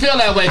glad you feel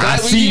that way. I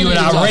see you and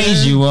I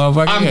raise you,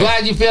 motherfucker. I'm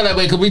glad you feel that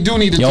way because we do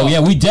need to talk. Yeah,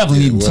 we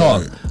definitely need to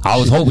talk. I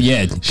was hoping,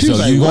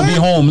 so you gonna be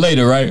home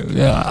later, right?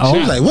 Yeah. I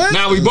was like, what?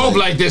 Now we both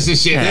like this and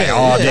shit.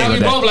 All day. Now we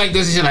both like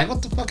this and shit. Like,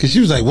 what the fuck? Cause she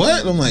was like,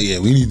 what? I'm like, yeah,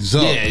 we need to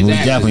talk. Yeah, exactly. We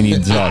definitely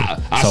need to talk.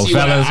 So,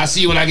 fellas, I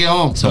see you when I get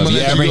home. So if you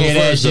ever hear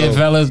that shit,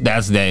 fellas,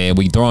 that's that.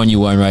 We throwing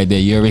you one right there.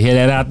 You ever hear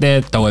that out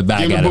there? Throw it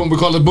back at it. We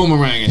call it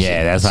boomerang.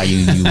 Yeah, that's how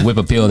you whip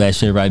a pill that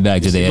shit right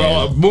back to the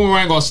air.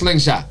 Boomerang or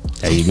slingshot.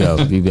 There you go.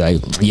 You be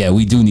like, yeah,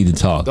 we do need to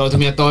talk. Throw it to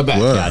me, I throw it back.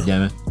 God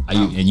damn it.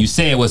 And you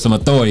say it with some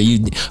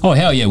authority.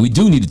 Hell yeah, we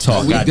do need to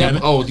talk. We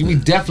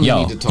definitely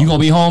need to talk. You gonna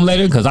be home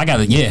later? Cause I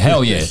gotta. Yeah,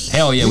 hell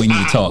yeah, we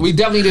need to talk. We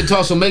definitely need to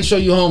talk. So make sure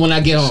you home when I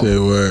get home.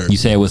 You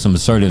say it with some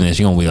assertiveness.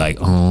 You gonna be like,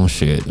 oh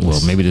shit.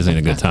 Well, maybe this ain't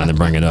a good time to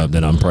bring it up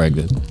that I'm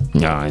pregnant.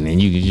 Nah, and then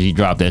you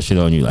drop that shit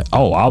on you like,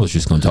 oh, I was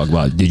just gonna talk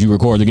about. Did you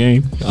record the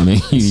game? I mean,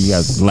 you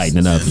got to lighten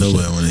it up.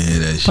 Nobody want to hear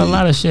that shit. A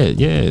lot of shit.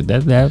 Yeah,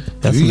 that's.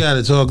 If you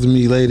gotta talk to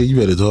me later, you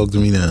better talk to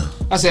me now.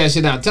 I say that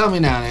shit now. Tell me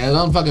now.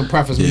 Don't fucking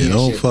preface me.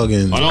 Don't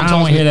fucking. I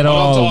don't hear that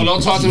all.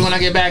 Don't talk to me when I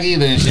get back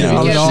either. And shit.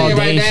 Yeah, you can't say it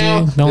right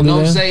now.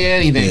 Don't say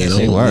anything. Yeah,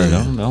 say word.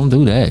 Don't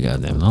do that.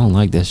 Goddamn. I don't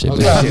like that shit.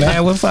 What's up,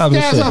 man? What's up?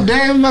 What's up,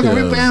 damn? Fucking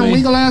rip down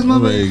weagle ass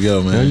mother. There you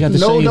go, man. You got the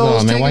shades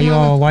on,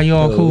 man. Why you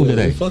all cool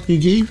today? Fuck you,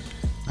 Keith.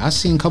 I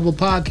seen a couple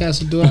podcasts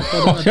that do it. I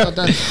thought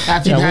that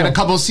after you had a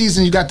couple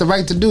seasons, you got the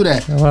right to do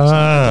that.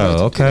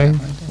 Oh, okay.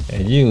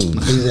 And you.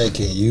 He's like,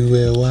 can you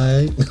wear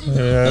white?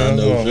 I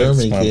know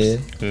German kid.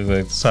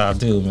 That's how I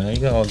do, man.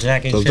 You got all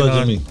jacket shit touch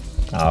on. me.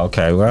 Oh,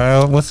 okay,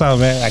 well, what's up,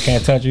 man? I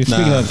can't touch you.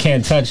 Speaking of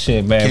can't touch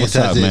shit, man. What's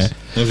up, man?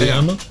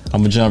 I'm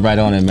gonna jump right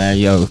on it, man.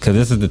 Yo, because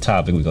this is the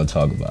topic we're gonna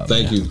talk about.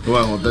 Thank you.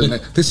 Well,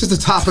 this is the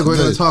topic we're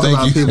gonna talk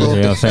about, people.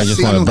 You know what I'm saying?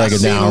 Just want to break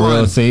it down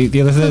real. See,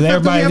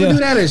 everybody do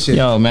that and shit.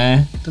 Yo,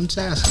 man. Them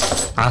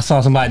tasks. I saw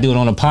somebody do it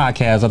on a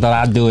podcast. I thought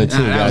I'd do it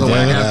too. That was a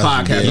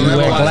podcast. You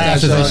wear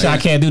glasses and shit. I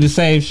can't do the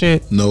same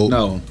shit.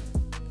 No.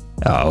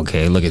 Oh,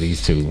 okay. Look at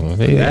these two.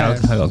 Yeah.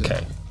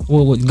 Okay.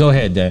 Well, go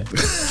ahead, Dan.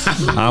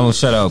 I'm gonna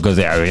shut up because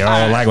y'all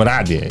don't like what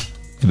I did.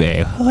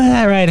 Man, what's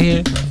that right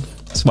here?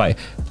 That's why.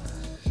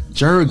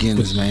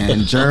 Jergens,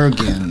 man.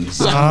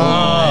 Jergens.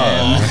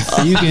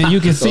 Oh, you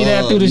can see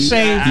that through the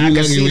shades. I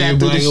can see that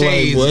through the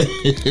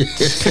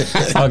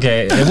shades.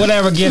 Okay, and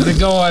whatever gets it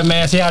going,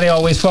 man. See how they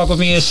always fuck with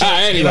me and shit.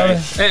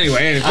 Anyway.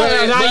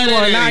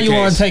 Now you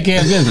want to take care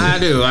of business. I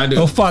do.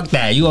 Oh, fuck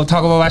that. You gonna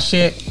talk about my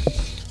shit?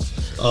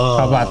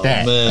 How about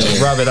that? man.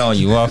 Rub it on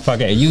you,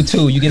 motherfucker. And you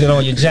too. You get it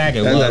on your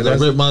jacket.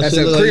 That's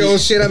a Creole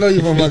shit. I know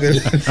you from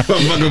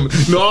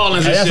fucking New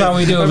Orleans. Hey, that's how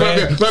we do,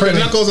 man. Fucking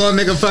knuckles on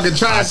nigga fucking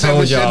I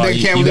told y'all,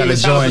 you gotta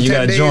join. You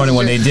gotta join it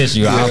when they dish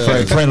you.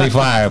 I'm friendly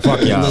fire.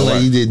 Fuck y'all. Look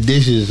like you did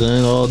dishes,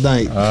 man, all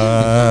night.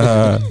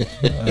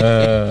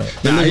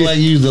 It look like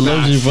you used the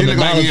lotion for the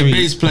Dollar You a Tree.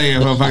 bass player,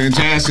 motherfucking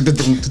jazz.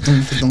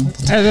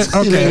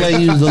 It look like you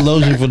used the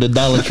lotion for the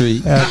Dollar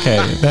Tree.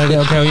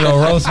 Okay, you know,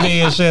 roast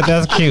me and shit.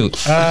 That's cute.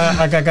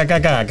 I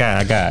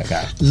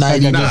got.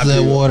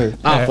 90% water.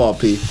 Our fault,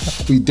 P.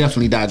 We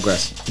definitely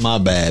digress. My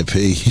bad,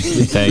 P.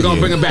 Thank We're gonna you.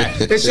 bring it back.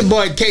 It's your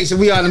boy Case, and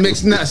we are the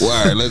Mixed Nuts.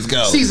 Word, let's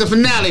go. Season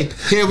finale.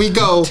 Here we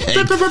go.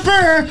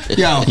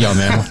 Yo,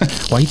 man,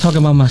 why you talking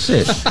about my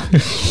shit?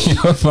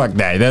 Fuck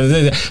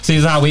that. See, this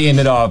is how we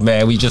ended off,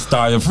 man. We just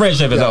started. The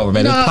friendship is over,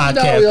 man. This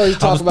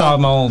podcast. I was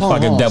starting my own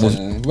fucking devil's.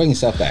 Bring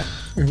yourself back.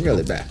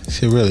 Really back.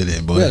 Shit really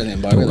did, boy. Really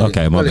then, boy. Really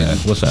Okay, my bad.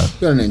 What's up?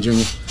 Really then,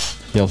 Junior.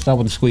 Yo, stop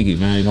with the squeaky,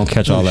 man. You don't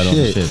catch all that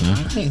other shit,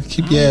 man.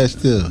 Keep your ass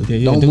still.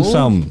 Yeah, Don't do move.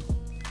 something.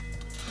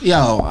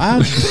 Yo,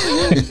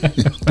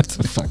 What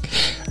the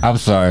fuck? I'm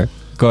sorry.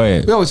 Go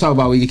ahead. we always talk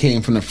about where you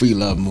came from the free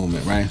love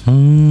movement, right?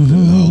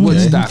 Okay.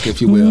 Woodstock,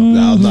 if you will.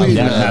 Nah, I'm not Free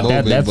for love.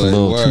 that that's a movement,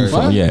 little but too word.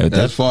 far. Yeah, That's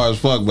that's far as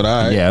fuck, but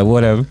all right. yeah,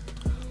 whatever.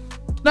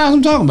 That's what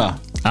I'm talking about.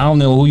 I don't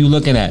know who you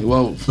looking at.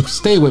 Well,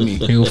 stay with me.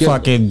 You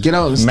fucking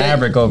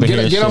Maverick over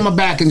here. Get on my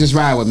back and just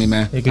ride with me,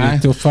 man. They All can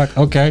right? do fuck.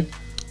 Okay,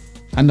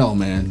 I know,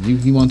 man.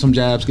 You want some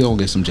jabs? Go and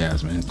get some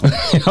jabs, man.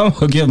 I'm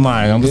gonna get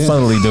mine. I'm gonna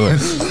subtly do it.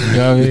 You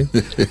know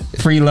what I mean?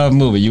 Free love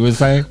movie. You were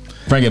saying?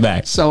 Bring it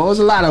back. So there's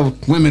a lot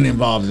of women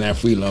involved in that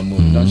free love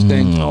movement, don't you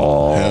think?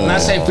 When I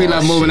say free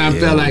love movement, I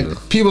feel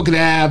like people could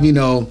have, you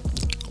know,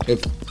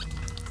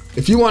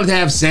 if you want to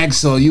have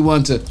sex or you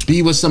want to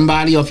be with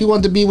somebody or if you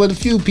want to be with a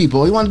few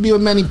people or you want to be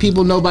with many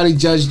people, nobody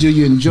judged you,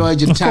 you enjoyed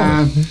your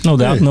time. No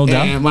doubt. No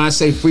doubt. And when I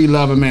say free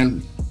love, I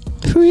mean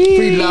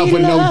free love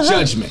with no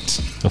judgment.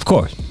 Of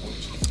course.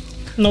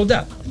 No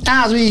doubt.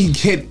 As we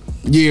hit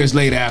years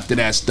later after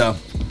that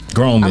stuff,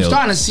 Grown I'm milk.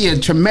 starting to see a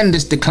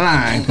tremendous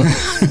decline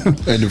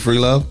And the free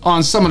love?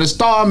 on some of the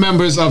star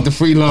members of the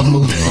free love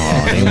movement.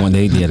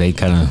 They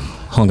kind of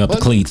hung up the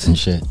cleats and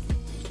shit.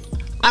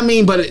 I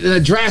mean, but in a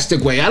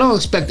drastic way. I don't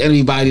expect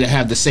anybody to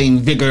have the same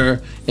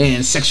vigor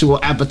and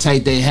sexual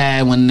appetite they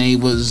had when they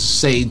was,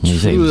 say, You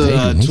say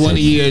vigor. You 20 said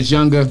years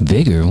younger.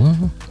 Vigor.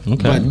 Well,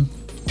 okay.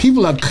 But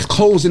people are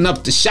closing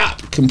up the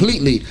shop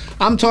completely.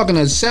 I'm talking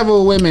to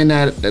several women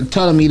that are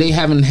telling me they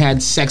haven't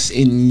had sex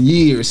in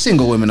years.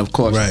 Single women, of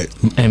course. Right.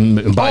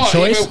 And by Or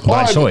choice? even-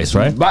 By or choice,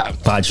 right?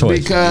 By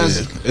choice.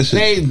 Because Yeah. It's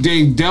a-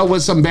 they dealt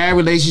with some bad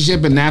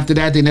relationship, and after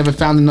that, they never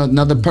found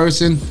another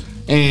person,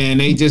 and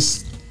they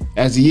just,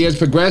 as the years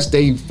progress,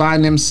 they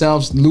find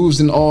themselves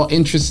losing all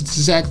interest in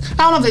sex.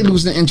 I don't know if they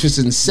losing interest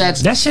in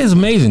sex. That shit's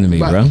amazing to me,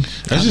 But- bro.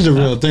 That's just a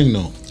real thing,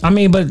 though. I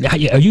mean, but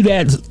are you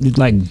that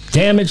like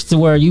damaged to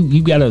where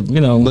you gotta, you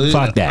know, But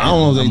fuck that? I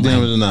don't know if they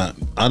damaged or not.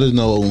 I just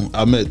know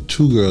I met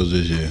 2 girls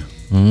this year.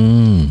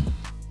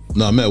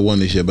 No, I met one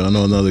this year, but I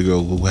know another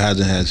girl who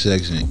hasn't had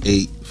sex in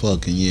 8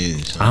 fucking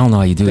years. I don't know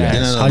how you do that.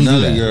 Then I know How do you do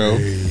another that? girl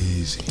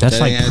That's that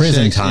like ain't had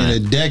prison sex time.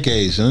 in a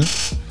decade, son.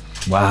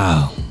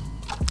 Wow.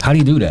 How do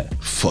you do that?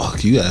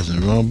 Fuck, you asking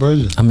the wrong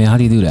person. I mean, how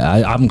do you do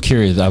that? I'm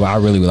curious. I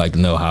really would like to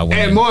know how.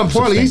 And more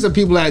importantly, these are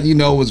people that, you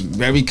know, was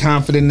very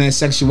confident in their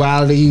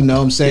sexuality, you know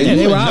what I'm saying? Yeah,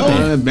 they You were out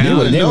there.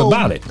 know, They were know.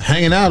 about it.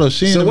 Hanging out or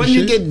seeing So them when and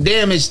you shit. get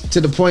damaged to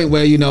the point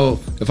where, you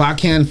know, if I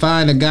can't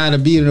find a guy to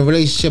be in a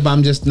relationship,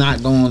 I'm just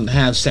not going to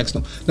have sex.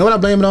 Know what I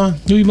blame it on?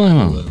 Who you blame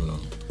on?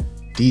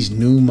 These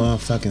new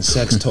motherfucking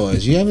sex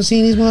toys. You ever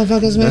seen these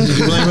motherfuckers, man? That's what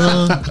you blame it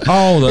on?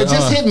 Oh, the It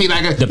just hit me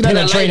like a the you know,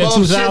 that penetrator light bulb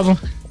 2000.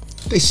 shit?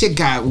 They shit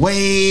got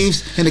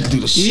waves and they can do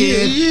the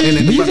shit yeah. and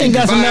then You the think fucking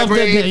that's enough that-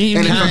 vibrate that you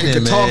and then kinda, fucking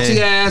can talk man. to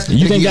your ass. You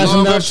They think get that's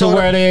longer, enough to shorter.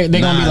 where they're gonna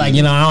be Nah. like,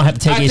 you know, I don't have to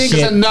take I his think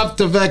shit. it's enough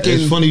to It's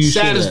fucking funny you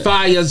say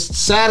that.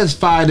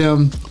 satisfy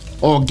them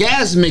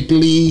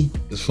orgasmically,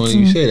 It's funny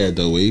you say that,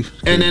 though, Weave.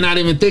 and then not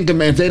even think of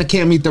if they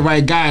can't meet the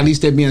right guy, at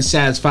least they're being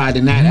satisfied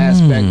in that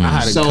aspect. I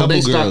had a So couple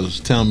they start. girls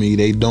tell me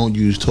they don't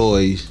use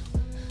toys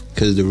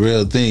because the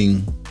real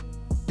thing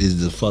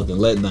is the fucking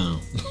letdown.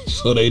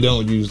 So they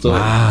don't use toys.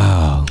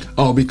 Wow.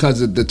 Oh, because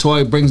the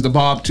toy brings the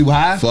bar up too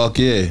high. Fuck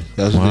yeah.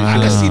 That's what I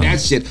they can say. see that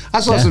shit. I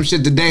saw some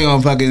shit today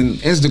on fucking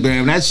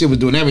Instagram. That shit was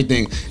doing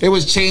everything. It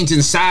was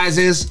changing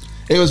sizes.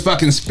 It was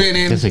fucking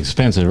spinning. It's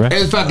expensive, right?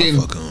 It was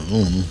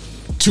fucking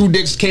 2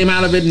 dicks came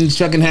out of it and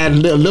fucking had a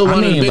little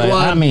one and a big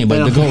one.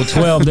 But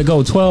to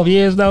go 12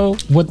 years though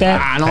with that,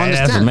 I don't that's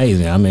understand.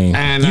 amazing. I mean,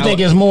 And you think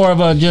it's more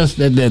of a just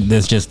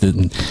that's just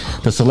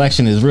the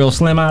selection is real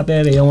slim out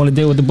there. They don't want to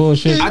deal with the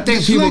bullshit. I think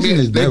The people selection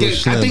is get, never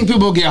slim. I think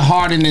people get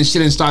hardened and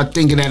shit and start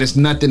thinking that it's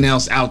nothing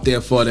else out there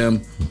for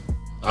them.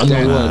 I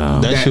know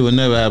what. That shit would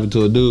never happen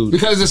to a dude.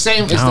 Because it's the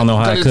same. It's I don't know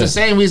how it it's the could.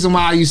 same reason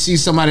why you see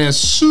somebody that's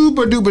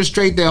super duper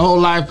straight their whole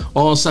life,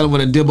 all of a sudden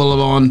with a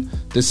dibble on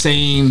the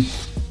same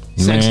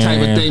sex type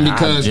of Man, thing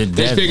because I did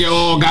they that. figure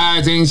all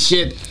guys ain't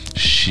shit.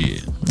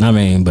 Shit. I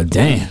mean, but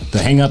damn, to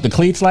hang up the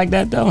cleats like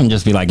that though, and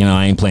just be like, you know,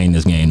 I ain't playing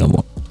this game no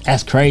more.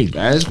 That's crazy.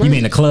 That is You crazy.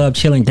 mean the club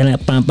chilling,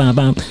 bum, bum,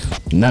 bum.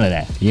 None of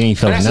that. You ain't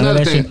feeling That's none of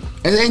another that thing.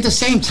 shit. It ain't the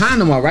same time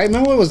no more, right?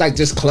 Remember it was like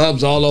just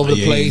clubs all over the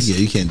Yeah, place. yeah,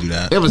 you can't do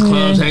that. There was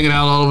clubs hanging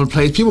out all over the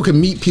place. People can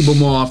meet people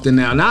more often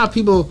now. Now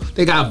people,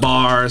 they got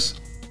bars.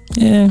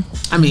 Yeah.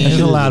 I mean, There's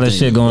a lot of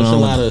shit going There's on.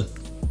 a lot of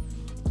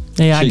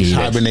Yeah, I chicks get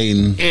it.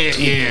 hibernating.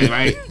 yeah,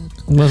 right.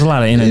 There's a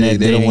lot of internet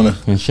They don't dating wanna-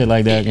 and shit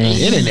like that. You know?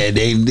 Internet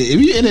dating. If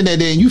you internet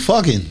dating, you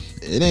fucking.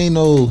 It ain't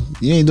no.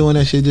 You ain't doing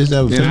that shit just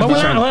that. Yeah.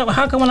 But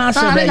how come when I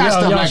said Nah, they that, got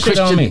stuff y'all like shit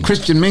on me?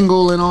 Christian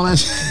Mingle and all that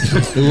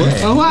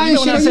shit. Oh, why You ain't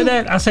know when I shit said on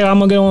that, I said I'm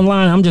gonna get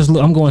online.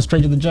 I'm going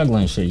straight to the juggler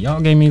and shit. Y'all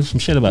gave me some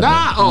shit about Nah,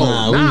 that. oh,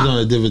 Nah, we was on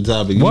a different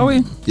topic. Were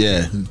we?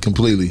 Yeah,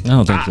 completely. I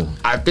don't think so.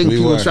 I think We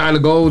people were. try to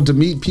go to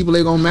meet people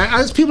they gonna marry.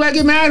 There's people that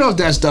get married off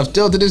that stuff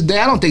still to this day.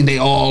 I don't think they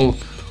all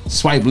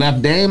swipe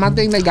left, Dame. I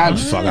think they got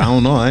Fuck, I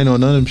don't know. I ain't know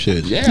none of them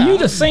shit. Yeah. You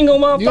the single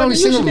motherfucker. You only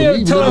You single- should be able to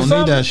you tell I us don't need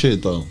something. that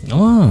shit though.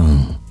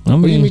 Oh, I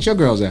Where you mean, meet your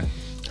girls at?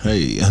 Hey,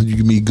 you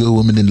can meet good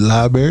women in the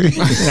library,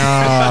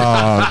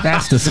 oh,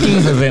 that's the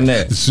skeezers in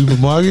there. the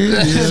supermarket.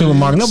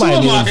 Supermarket. Nobody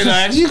Supermarket,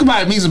 needs. you can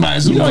buy meet somebody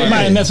at the You know, supermarket.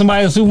 somebody met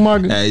somebody at the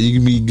supermarket. Hey, you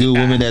can meet good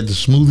women at the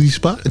smoothie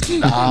spot. You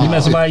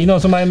met somebody. You know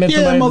somebody met yeah,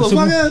 somebody at the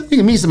supermarket. motherfucker. You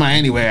can meet somebody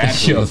anywhere.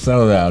 Actually. Yo,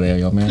 sell it out there,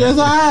 yo, man. Yes,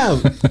 I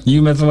have.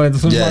 You met somebody at the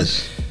supermarket,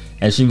 Yes,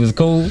 and she was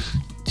cool.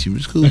 she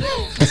was cool.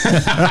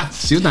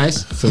 She was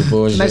nice. So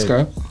bullshit. Nice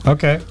girl.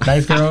 Okay,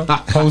 nice girl,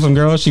 wholesome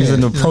girl. She was in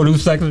the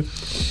produce section.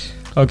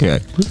 Okay,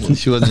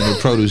 She wasn't in the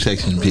produce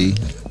section, P.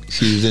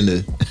 She was in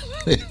the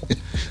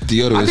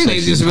deodorant I think they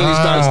section. just really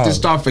Wow.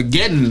 start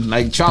forgetting,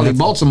 like Charlie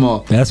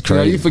Baltimore. that's You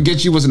know, crazy. you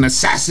forget you was an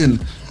assassin.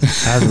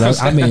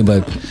 I mean,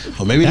 but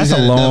Or maybe That's they a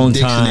had enough long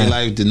dicks in time. their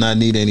life to not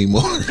need any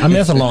more. I mean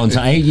that's a long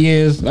time. 8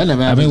 years. That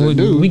never I happens mean, to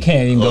dude. we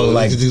can't even go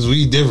like. because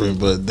we different,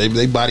 but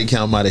they body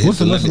count might have hit What's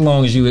the as limit.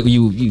 long as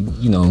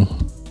you know?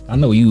 I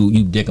know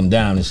you dick them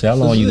down and shit. How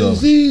long you go?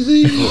 Yo,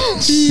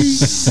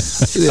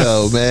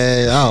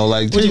 man, I don't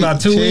like. What you about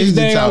 2 weeks? Change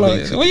the Dang, how long-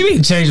 topic. What do you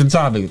mean change the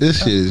topic? This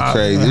shit is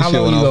crazy. This How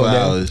shit long went you on go, for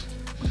Dan? hours.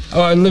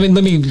 All right,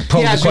 let me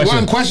pose Yeah, a question.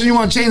 one question you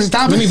want to change the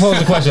topic? Let me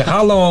pose a question.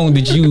 How long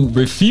did you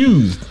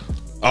refuse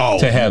Oh,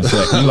 to have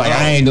sex? You like,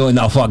 I ain't doing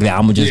no fuck that.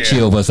 I'm gonna just Yeah.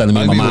 chill for something to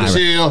make my Like, mind.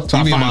 right. Chill.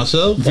 You mean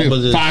myself? Or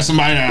was it- Find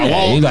somebody that I Yeah,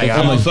 want. you like,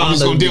 I'm I'm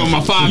just gonna deal with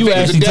my 5 You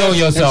fingers actually of death told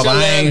yourself, until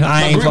I ain't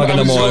my grip- fucking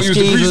no I'm just more gonna use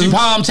the greasy excuses.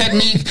 palm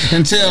technique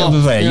until I'm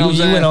just saying, you know you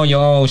what I'm went on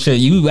your own shit.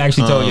 You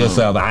actually told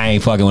yourself, I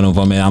ain't fucking with him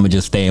for a minute. I'm gonna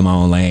just stay in my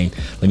own lane.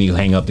 Let me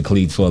hang up the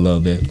cleats for a little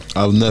bit.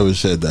 I've never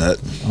said that,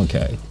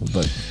 Okay,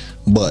 but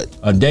but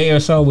a day or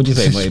so? Would you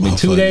say maybe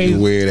 2 days?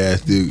 Weird ass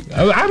dude.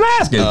 I'm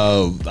asking.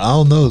 I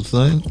don't know,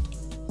 son.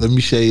 Let me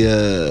say,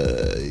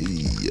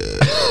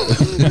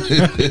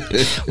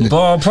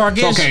 Ballpark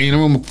ish. Okay, in a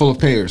room full of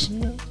pears.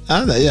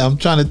 I'm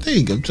trying to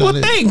think. I'm trying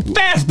Well, to think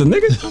faster,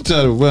 nigga. I'm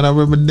trying to run. I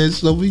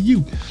reminisce over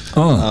you.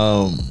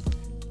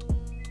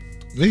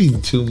 Maybe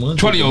 2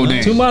 months. 20-year-old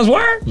Max. dame. 2 months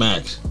work?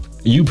 Max.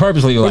 You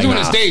purposely We're like, doing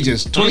the nah.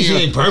 stages. 20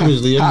 20 ain't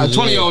purposely.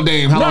 20-year-old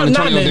dame. How long the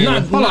 20-year-old dame?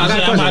 not- Hold on, I got a I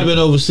might have question. been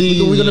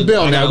overseas. We're gonna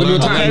build that. We're gonna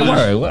do a Okay, time.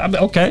 word. Well, I mean,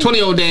 okay.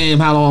 20-year-old dame.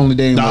 How long the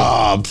dame? was?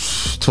 Nah,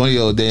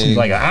 20-year-old dame.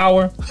 Like an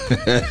hour.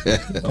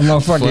 I'm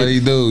motherfucking. Funny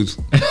dudes.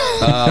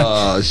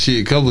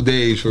 Shit, couple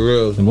days for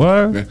real.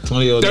 Word.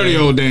 20-year-old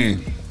 30-year-old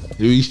dame.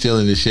 We still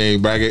in the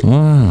shame bracket.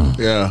 Wow.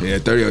 Yeah. Yeah,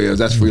 30-year-old.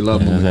 That's free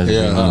love. movement.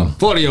 Yeah.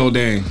 40-year-old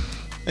dame.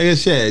 Like I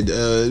said,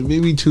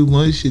 maybe 2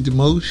 months at the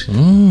most. 2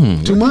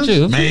 months?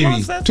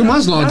 Maybe. 2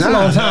 months long That's a time.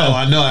 long No, time.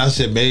 I know. I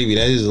said maybe.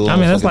 That is a long I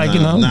mean, that's fucking like,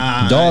 you know, time.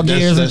 Nah, dog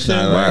that's- years and that's shit.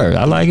 not right. Word.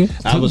 I like it.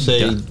 I would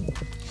say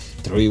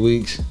 3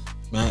 weeks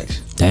max.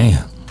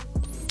 Damn.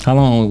 How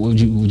long would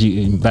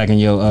you back in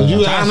your But you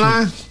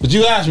Timeline? asked me, but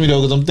you asked me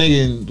though, because I'm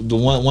thinking the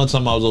one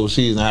time I was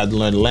overseas and I had to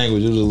learn the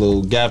language, there was a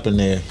little gap in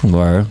there.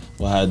 word?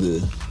 Where I had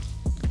to.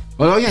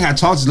 Well, you ain't got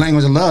to talk this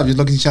language of love. You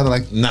look at each other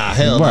like, Nah,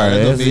 hell no. Word. That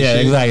don't It's- mean Yeah,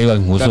 shit. exactly.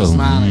 Like, what's gotta up?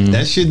 smile.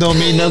 That shit don't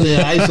mean nothing in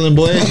Iceland,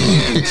 boy.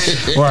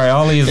 Word.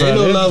 All these. Ain't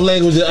no there's- love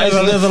language in There's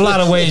Iceland. a lot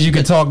of ways you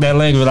can talk that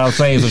language without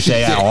saying some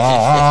shit. Like,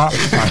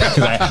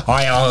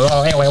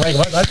 hey, wait,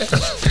 what?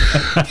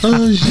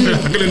 Oh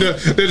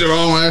shit. this the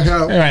wrong way.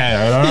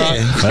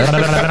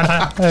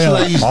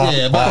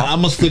 Yeah, but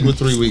I'm gonna stick with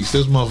 3 weeks.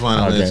 This is my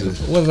final Okay.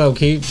 answer. What's up,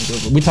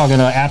 Keith? We talking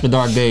after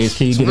dark days,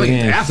 Keith. Get it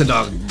in. After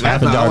dog.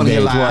 After I dark want to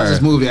hear days, live. I word.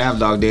 just moved to after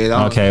dog days.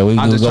 Okay, we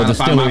I'm do just go trying to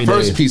find my distillery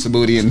first days. piece of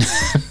booty and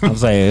I'm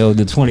saying, it was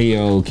the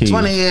 20-year-old Keith.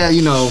 20. Yeah,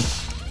 you know.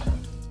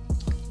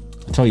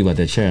 I told you about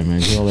that chair, man.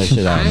 Get all that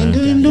shit out, I man.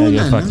 ain't doing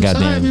Yeah, nothing. fucking I'm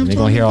sorry, goddamn. man. They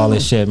gonna hear all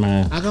this shit,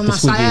 man. I got The my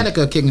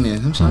sciatica kicking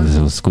in. I'm sorry. This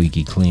was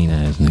squeaky clean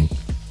ass nigga.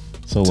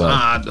 So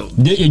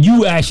the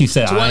you actually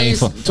said I ain't.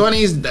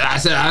 20s. I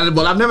said,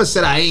 well, I've never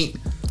said I ain't.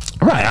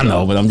 Right, I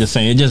know, but I'm just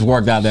saying it just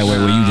worked out that way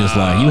where you just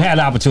like you had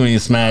the opportunity to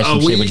smash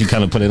some shit, but you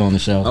kind of put it on the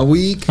show. A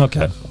week.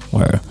 Okay,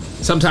 where?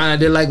 Sometimes I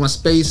did like my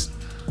space.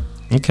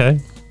 Okay.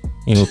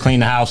 You know, clean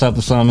the house up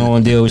or something, don't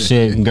want to deal with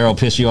shit, and girl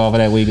piss you off for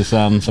that week or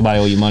something, somebody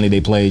owe you money, they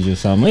played you or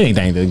something,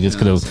 anything that just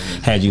could have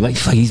had you like,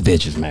 fuck these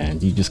bitches,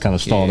 man. You just kind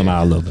of stalled them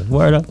out a little bit.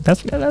 Word up.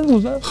 That's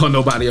what's up. Oh,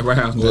 nobody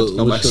around. what's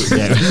Nobody,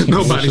 your-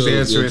 nobody's what's your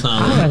answering.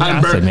 timeline?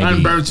 I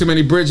done burned too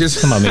many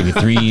bridges. Come on, maybe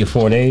 3 or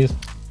 4 days.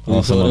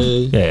 On some,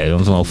 yeah,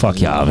 on some fuck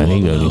y'all, man.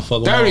 He really.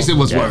 30s it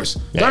was worse.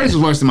 30s was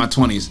worse than my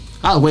 20s.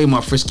 I was way more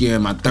friskier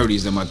in my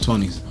 30s than my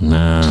 20s.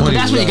 Nah. But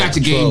that's when you got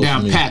your game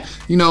down pat.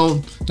 You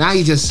know, now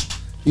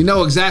you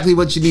know exactly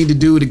what you need to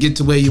do to get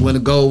to where you want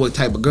to go, what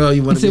type of girl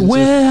you want to get to.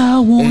 Where I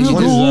want to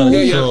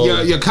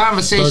go. Your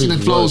conversation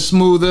flows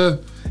smoother,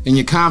 and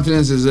your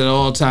confidence is at an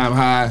all-time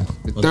high.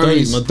 The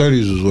 30s, my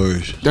 30s was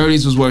worse.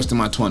 30s was worse than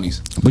my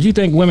 20s. But you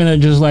think women are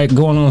just like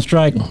going on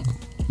strike?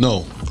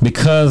 No.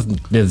 Because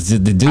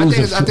the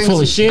dudes are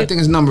full of shit? I think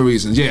it's a number of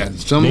reasons, yeah.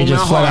 Some They women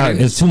just are flat out,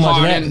 hardened. it's too much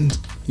of that. Hardened,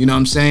 you know what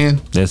I'm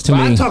saying? There's too but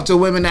many. I talk to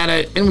women that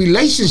are in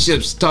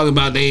relationships talking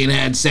about they ain't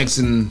had sex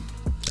in.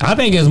 I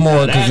think it's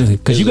more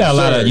because you got a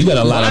lot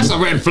of That's a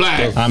red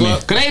flag. I mean,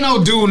 cause ain't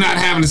no dude not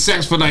having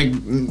sex for like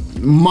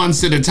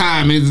months at a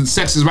time.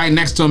 Sex is right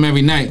next to him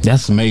every night.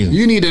 That's amazing.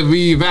 You need to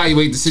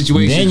reevaluate the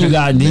situation. Then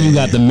you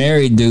got the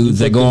married dudes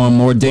that go on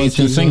more dates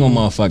than single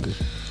motherfuckers.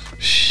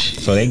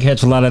 So they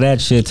catch a lot of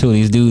that shit too.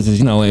 These dudes is,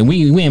 and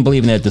we ain't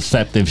believing that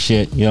deceptive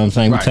shit. You know what I'm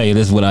saying? Right. We tell you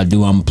this is what I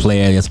do. I'm a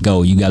player. Let's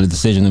go. You got a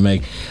decision to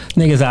make.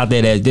 Niggas out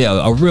there that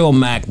a real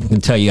Mac can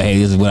tell you, hey,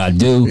 this is what I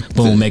do.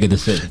 Boom, make a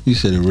decision. You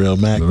said a real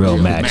Mac. The real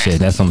Mac shit.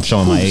 That's I'm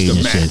showing my age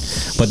and Mac?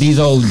 shit. But these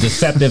old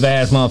deceptive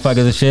ass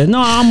motherfuckers and shit.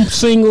 No, I'm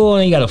single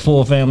and you got a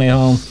full family at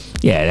home.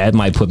 Yeah, that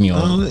might put me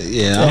on.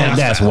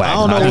 That's whack. I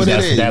don't know what it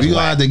is. You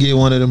gonna have to get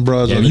one of them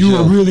broads. Yeah, on if the you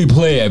show. a really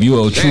player, if you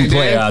a true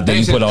player out there,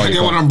 you put all get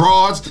your one of them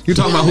broads. You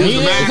talking about who's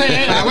the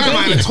man? Like, what am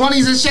I in the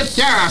 20s and shit?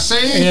 Yeah, I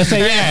see. Yeah, say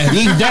yeah,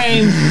 these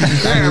dames.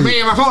 Yeah, me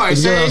and my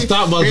boys. Yeah, I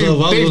stopped myself.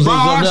 I was These gonna say something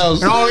broads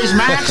else. and all these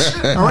Macs.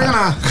 And we're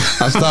gonna.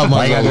 I stopped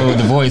Why you gotta go with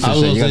the voice I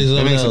and was shit? gonna say You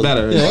something makes it else.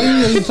 better. Yeah,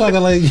 why you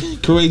talking like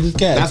courageous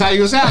cat? That's how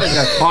you sound.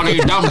 All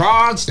these dumb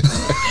broads.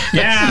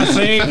 Yeah,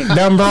 see,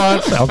 dumb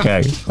broads.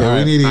 Okay, Yeah,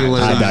 we need to get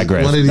one I of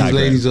digress. these Digress.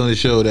 ladies on the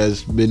show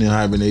that's been in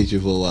hibernation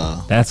for a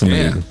while. That's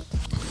amazing.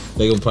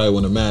 They gonna probably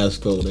want a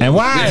mask though. And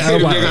why? They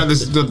got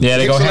this, Yeah,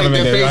 they gonna have them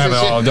in there. They have it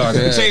all dark.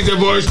 Change their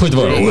voice. Put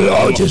the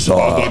I just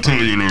saw. You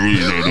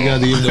got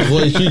the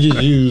voice you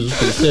just used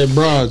for said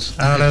broads.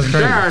 Oh, that's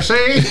crazy. Yeah,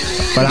 see?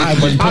 But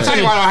I'll tell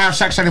you why I don't have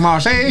sex anymore,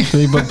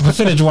 see? but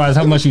percentage-wise,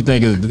 how much you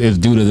think is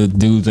due to the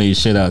dudes and your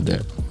shit out there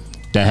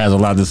that has a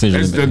lot of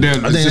decisions? I think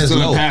that's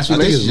low. I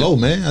think it's low,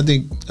 man. I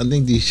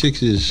think these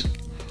chicks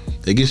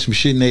they get some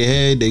shit in their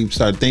head. They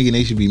start thinking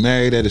they should be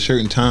married at a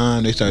certain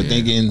time. They start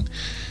thinking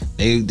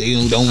they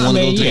don't want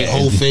to go through the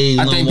whole phase.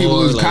 I think people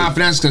lose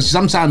confidence because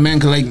sometimes men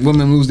can like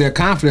women lose their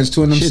confidence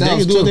too in Shit, they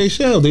themselves can do it too.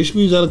 themselves. They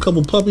squeeze out a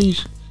couple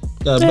puppies.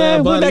 Got a Yeah,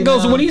 bad well, body that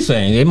goes to now. what he's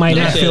saying. It might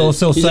not feel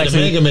so He said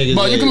sexy. the mega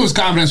But you can lose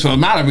confidence for a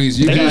lot of reasons.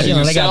 You They can got- lose they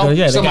got yourself. the-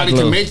 yeah, they Somebody got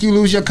can the- make you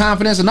lose your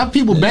confidence. Enough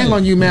people bang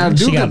on you, man.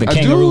 She got the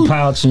kangaroo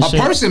pouch and a shit.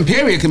 person,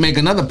 period, can make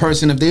another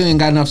person if they ain't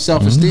got enough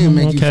self-esteem,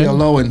 make you okay. feel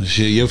low. And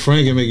Shit, your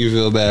friend can make you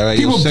feel bad, right?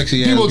 people, Your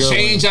sexy people ass girl.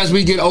 change as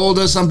we get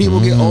older. Some people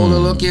get older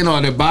looking,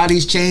 or their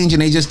bodies change,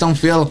 and they just don't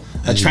feel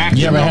attractive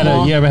You no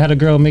more. ever had a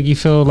girl make you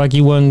feel like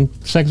you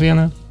wasn't sexy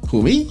enough?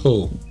 Who, me?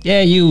 Who?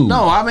 Yeah, you.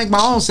 No, I make my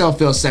own self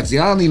feel sexy.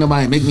 I don't need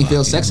nobody to make me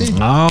feel sexy.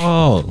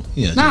 Oh,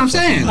 Yeah. No, I'm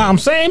saying. I'm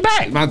saying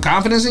back. My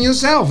confidence in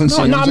yourself and No,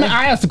 shit. no, I mean,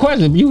 I asked the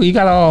question. You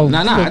got all. No,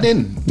 I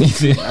didn't.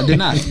 I did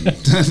not.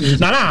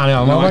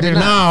 No, I did not.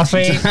 no,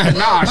 see.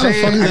 No, I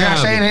say, I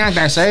gotta say anything like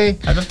that. Say.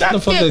 How the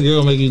fuck that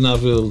girl make you not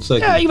feel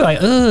sexy? Yeah, you be like,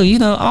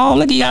 oh,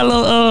 look, you got a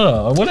little,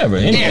 or whatever.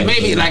 Yeah, Anyway.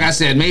 maybe, like I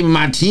said, maybe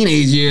my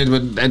teenage years,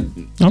 but as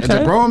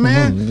Okay. a grown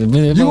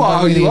man, you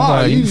are who you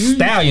are. You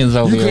stallions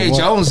over You here. create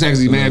your own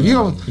sexy, man. If you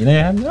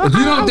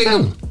don't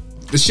think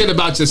the shit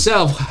about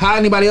yourself, how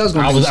anybody else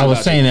gonna? I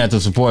was saying that to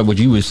support what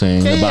you were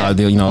saying about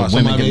the, women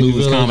somebody can made you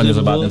lose feel like confidence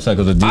you about was- themselves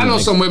because of I know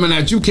some women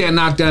that you can't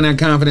knock down that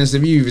confidence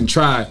if you even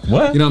try.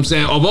 What? You know what I'm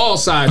saying? Of all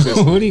sizes,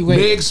 What do you- wait.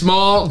 big,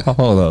 small.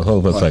 Hold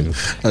on a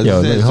second.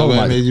 Yo, Yo, hold somebody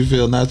my. made you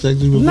feel not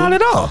sexy before? Not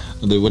at all.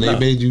 When they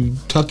made you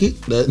tuck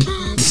it? That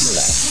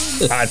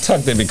I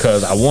tucked it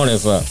because I wanted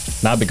some,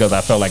 not because I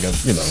felt like I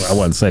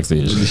wasn't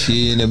sexy. as shit.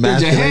 she in the Did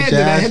mask. your head?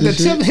 Did I hit the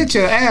tip? Hit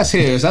your ass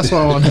hairs? That's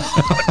what I want.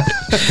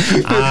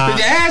 Did your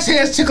ass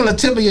hairs tickle the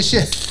tip of your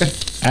shit?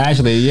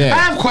 Actually, I yeah,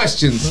 have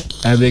questions.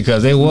 and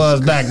because it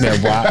was back there,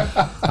 boy.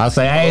 I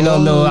say I ain't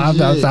no.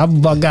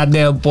 I'm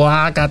goddamn boy.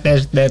 I got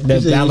that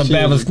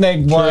Alabama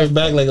snake, boy.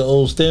 back like an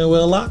old steering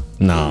wheel lock.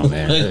 No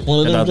man, Like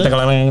one of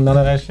them none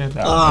of that shit.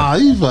 Ah,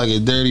 you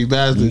fucking dirty You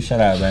bastard. shut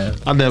up, man.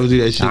 I'll never do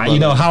that shit.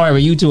 However,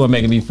 you two are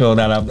making me feel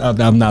that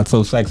I'm not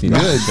so sexy. Good.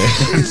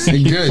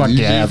 You fuck You your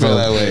should ass feel up.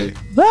 that way.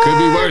 Could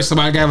be worse.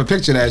 Somebody can have a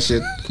picture of that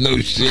shit. No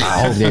shit.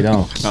 I hope they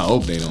don't. I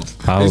hope they don't.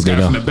 I hope It's they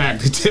got from don't. the back.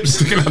 The tip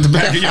sticking out the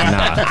back of your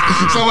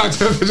Nah. Somebody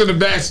took a picture of the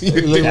back. So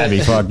you That'd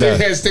be fucked up.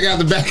 head stick out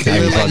the back.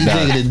 That'd be Like you fucked up.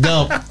 taking a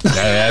dump.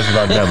 That's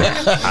fucked up.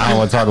 I don't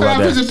want to talk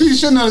about I put that. a piece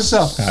of shit on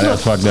itself.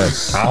 That's fucked up.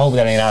 I hope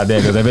that ain't out there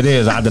because if it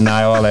is, I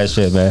deny all that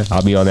shit, man.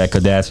 I'll be on that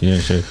Kardashian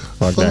shit.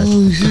 Fuck that.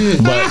 Oh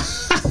shit. But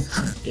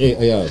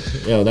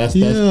yo, that's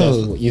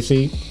you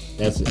see.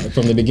 That's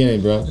from the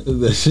beginning, bro.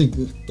 That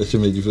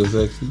should make you feel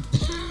sexy.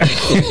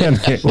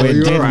 Well,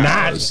 it did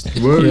not.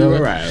 Were you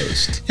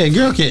aroused? Hey,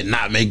 girl can't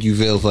not make you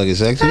feel fucking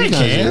sexy. They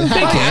can.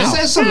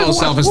 There's some low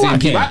self-esteem.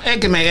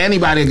 It can make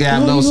anybody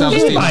have low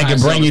self-esteem. Anybody can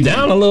bring you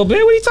down a little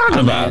bit. What are you talking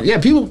about? Yeah,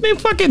 people. Man,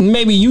 fucking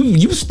maybe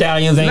you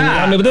stallions ain't.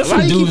 I mean, but there's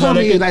Why some you keep dudes out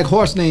calling me there. like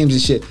horse names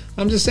and shit?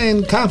 I'm just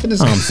saying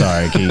confidence. I'm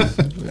sorry, Keith.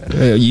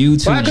 You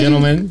two Why could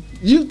gentlemen.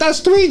 That's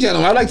 3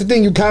 gentlemen. I like to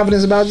think you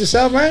confident about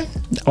yourself, right?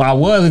 Well, I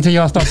was until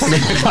y'all start talking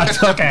about my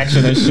tuck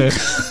action and shit.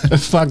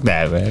 Fuck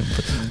that, man.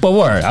 But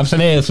word, I'm saying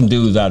there's some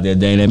dudes out there,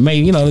 Dane, that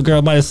may, the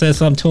girl might have said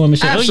something to him and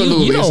shit.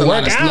 Absolutely. You don't There's a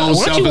work lot of out. low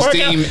Why don't you work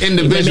self-esteem out?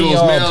 individuals,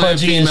 Maybe male and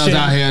pudgy females shit.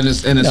 out here in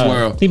this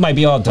world. He might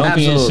be all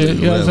dumpy and Absolutely. shit.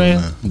 You know what I'm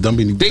saying?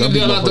 Dumpy. Think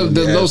about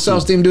the low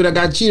self-esteem dude that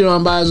got cheated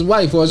on by his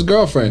wife or his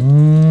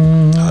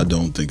girlfriend. I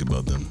don't think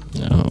about them.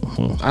 I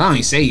don't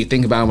even say you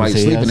think about him while you're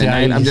sleeping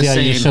at night. I'm just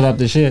saying shut up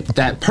the shit.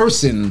 that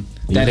person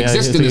that Yeah,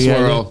 exists yeah, in this yeah,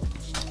 yeah. world.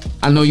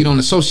 I know you don't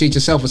associate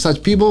yourself with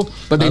such people,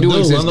 but they do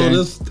exist. I know Dan.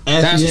 this.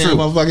 That's true.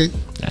 Motherfucker.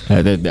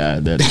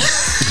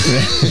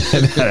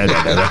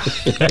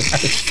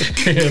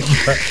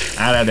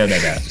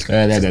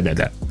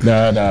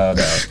 No.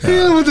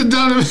 Yeah, with the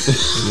Dunham,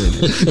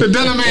 the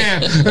Dunham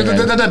man.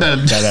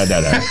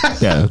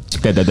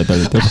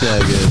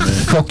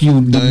 Fuck you.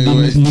 Don't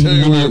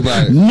worry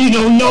about it.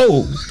 Nigga,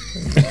 no.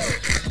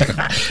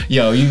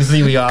 Yo, you can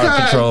see we all in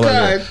control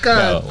of it.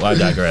 God. No, I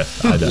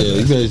digress. Yeah,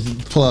 you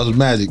better pull out some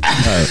magic.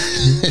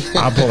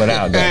 I'll pull it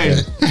out. Hey.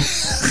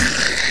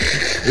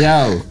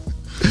 Yo,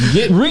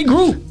 get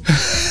regroup.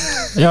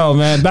 Yo,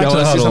 man, back Yo, to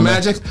the let's see huddle, some man.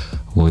 magic.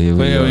 Well, here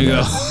we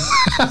go.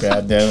 go.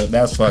 God damn it,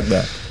 that's fucked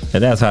up.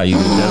 And that's how you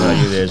do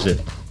that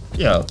shit.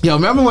 Yo, Yo,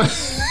 remember when?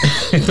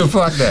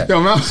 fuck that. Yo,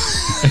 remember?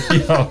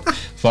 Yo,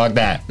 fuck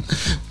that.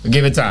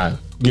 Give it time.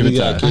 Give it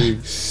time.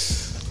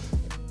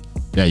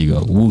 There you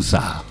go.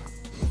 Woosah.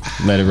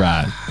 Let it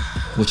ride.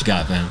 What you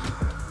got, man?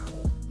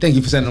 Thank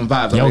you for sending them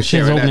vibes. Yo,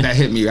 Sharon. shit's opening. That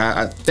hit me.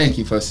 I thank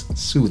you for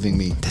soothing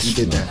me. You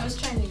did that. I was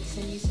trying to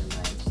send you some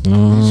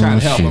vibes. You trying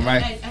to help shit. him,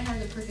 right? I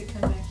had the perfect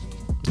comeback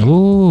for you.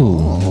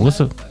 Ooh, what's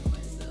up? Fuck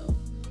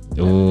myself.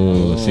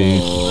 Ooh,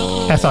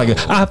 see, that's all good.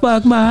 I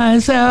fuck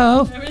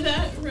myself. Remember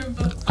that?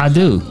 Remember? I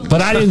do,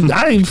 but I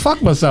didn't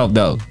fuck myself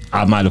though.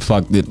 I might have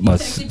fucked it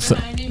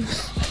myself.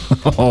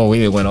 Oh,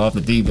 we went off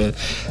the deep end.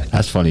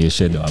 That's funny as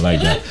shit though. I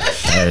like that.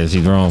 She's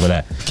wrong for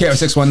that. Kara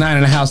 619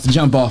 in the house to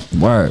jump off.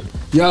 Word.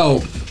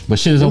 Yo, But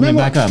shit is opening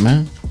Remember- back up,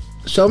 man.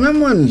 so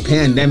remember when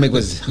pandemic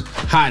was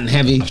hot and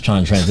heavy?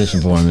 Trying to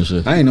transition for him and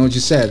shit. I didn't know what you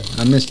said.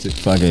 I missed it.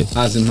 Fuck it.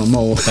 I was in my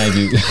mode. Thank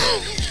you.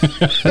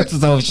 That's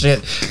so shit.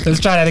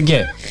 Let's try that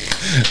again.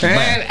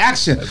 And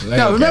action. okay.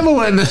 Yo, remember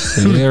when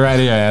the You're right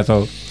here,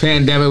 asshole.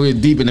 pandemic? We were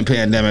deep in the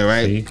pandemic,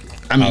 right? See?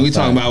 I mean, we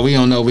Outside. talking about we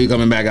don't know if we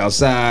coming back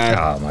outside.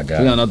 Oh my We god.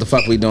 don't know what the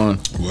fuck we doing.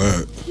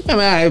 Word. I mean,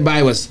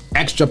 everybody was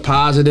extra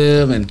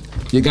positive, and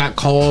you got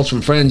calls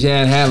from friends you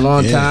hadn't had a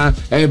long Yeah. time.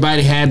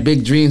 Everybody had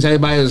big dreams.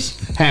 Everybody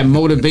had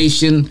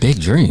motivation. Big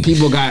dream.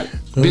 People got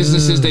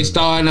businesses they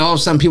started, and all of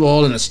a sudden people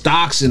all in the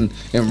stocks and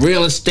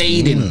real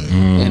estate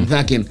and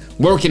fucking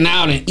working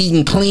out and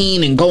eating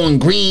clean and going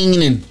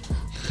green and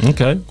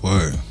Okay.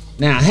 Word.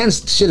 now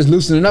hence shit is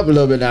loosening up a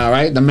little bit now,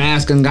 right? The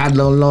mask and got a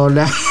little low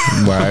down.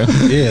 Word.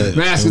 Yeah.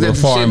 Mask is at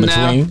the Far in shit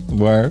now. between.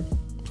 Word.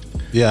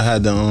 Yeah, I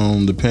had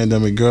the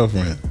pandemic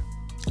girlfriend.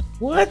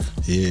 What?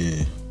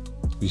 Yeah.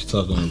 We used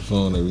to talk on the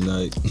phone every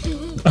night.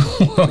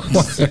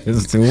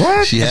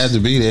 What? She had to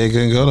be there,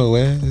 couldn't go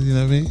nowhere. You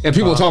know what I mean? And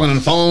people were talking on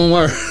the phone.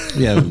 Were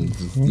Yeah,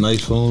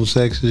 nice phone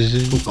sex and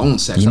shit. phone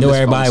sex. You I knew miss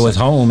everybody phone was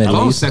sex. home at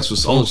Phone least. sex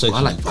was Phone old sex school.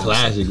 I like was phone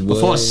classic, sex. boy.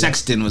 Before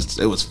sexting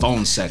it was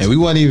phone sex. And we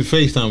wasn't even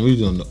FaceTime. We was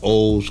doing the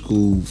old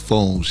school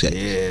phone sex.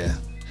 Yeah,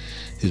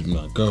 It's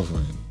my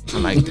girlfriend. I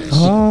like that.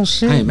 Oh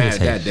shit. I ain't mad at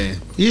that day.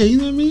 Yeah, you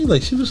know what I mean?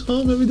 Like, she was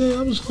home every day.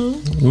 I was home.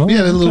 Well, We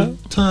had a little okay.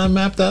 time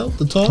mapped out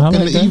to talk I in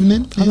like the that.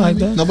 evening. I You know like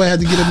what I mean? that. Nobody had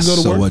to get up and go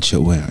to work. what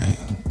you're wearing?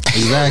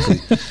 Exactly.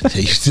 So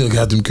you still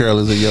got them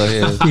curlers in your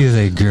hair for He's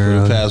a the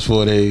girl. past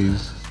 4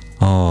 days.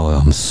 Oh,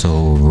 I'm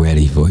so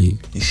ready for you.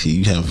 You see,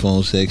 you have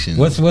phone section.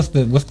 What's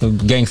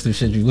the gangster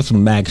shit? What's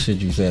some mag shit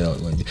you said?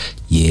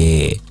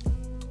 Yeah.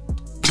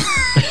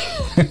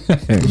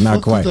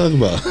 Not quite. What you talking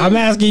about? I'm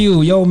asking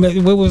you, yo,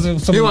 man, what was it?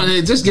 Some, You want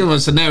to just give a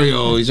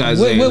scenario? You try to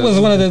what, say. what was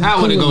one of the?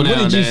 How would it go down?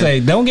 What did you Dan? say?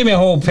 Don't give me a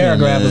whole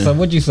paragraph or man. something.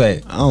 What'd you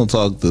say? I don't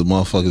talk to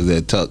motherfuckers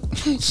that tuck.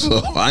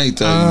 So I ain't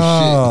telling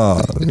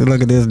you Oh,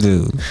 look at this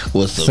dude. shit.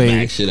 What's the See?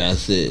 max shit I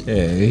said?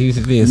 Yeah, he used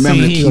to be a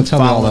Remember to he gonna keep tell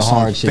me all following the us on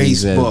hard shit he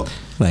said. Facebook,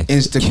 Like,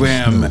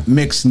 Instagram,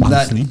 Mixed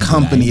Nut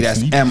Company. That's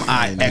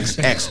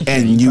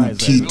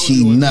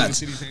MIXXNUTT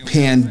Nuts.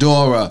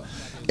 Pandora.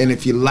 And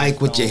if you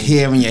like what you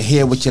hear and you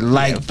hear what you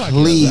like,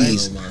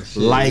 please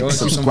like,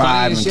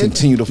 subscribe, and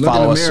continue to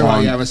follow us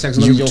on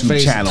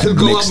YouTube channel.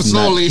 Go up Mixed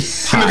slowly.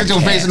 Nut Look at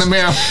your face in the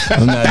mirror.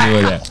 I'm not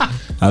doing that.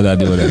 I'm not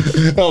doing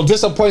that. Oh,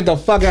 disappoint the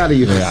fuck out of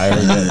you. Yeah, I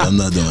heard that. I'm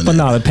not doing But that.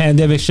 no, the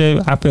pandemic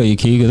shit, I feel you,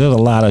 Key, because there's a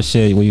lot of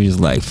shit where you just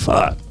like,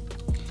 fuck.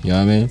 You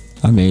know what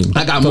I mean?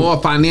 I got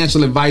more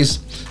financial advice.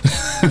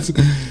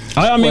 Oh,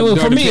 I mean, What,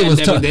 for during me, the it was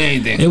pandemic, tough. they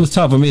ain't there. It was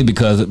tough for me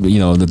because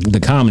the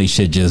comedy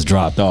shit just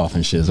dropped off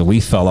and shit. So we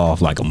fell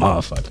off like a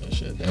motherfucker and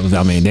shit. That was,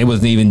 I mean, they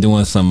wasn't even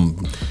doing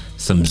some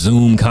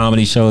Zoom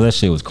comedy show. That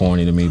shit was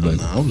corny to me.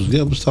 But I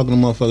was talking to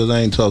motherfuckers I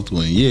ain't talked to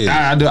in years.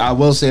 I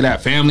will say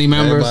that family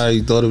members.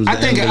 Everybody thought it was the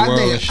end of the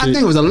world and shit. I think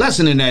it was a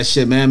lesson in that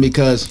shit, man.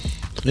 Because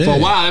for Yeah. a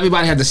while,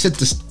 everybody had to sit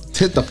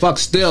the fuck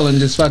still and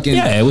just fucking.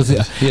 yeah, it was. the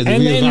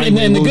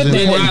And the good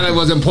thing. Wow, that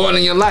was important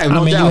in your life.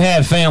 No I mean, doubt. you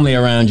have family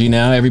around you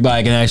now.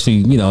 Everybody can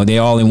actually,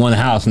 they're all in one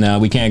house now.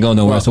 We can't go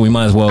nowhere, so we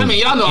might as well. I mean,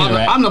 y'all know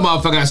interact. I'm the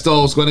motherfucker that's still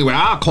old school anyway.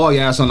 I'll call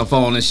your ass on the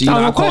phone and shit. Oh, no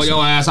I'll call question.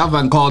 your ass. I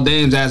fucking call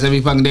Dame's ass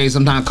every fucking day,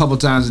 sometimes a couple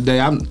times a day.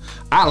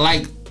 I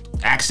like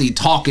actually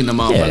talking to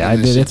motherfuckers. Yeah, I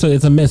and did. shit.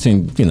 It's a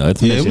missing,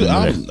 it's a Yeah,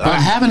 missing. But I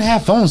haven't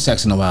had phone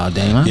sex in a while,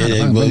 Dame. I'm Yeah,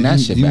 gonna but bring that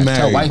shit you back.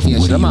 Tell married. wifey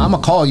and shit. I'm gonna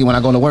call you when I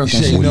go to work and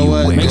Shit, shit. you know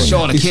what? Make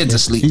sure the kids are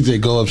asleep. He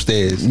said, "Go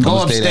upstairs. Go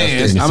I'ma stay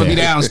upstairs. downstairs." I'm gonna be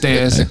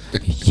downstairs.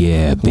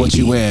 Yeah, baby. What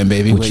you wearing,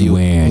 baby? What you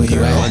wearing, where you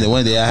girl? at?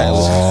 One day I had,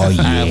 Oh,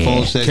 I had yeah.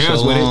 phone sex Cares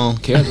so with long.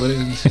 it. Cares with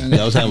it.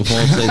 Yeah, I was having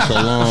phone sex so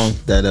long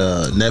that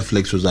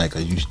Netflix was like,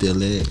 "Are you still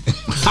there?"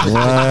 What?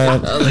 I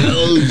was like,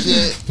 "Oh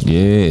shit!"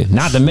 Yeah.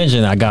 Not to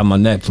mention, I got my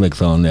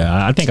Netflix on there.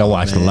 I think I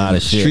watched a lot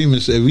of shit. Streaming.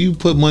 If you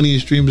put money in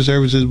streaming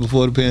services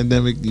before the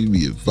pandemic, you'd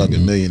be a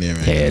fucking millionaire.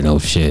 Right? Yeah, no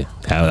shit.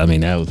 I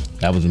mean, that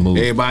was a move.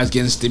 Everybody's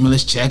getting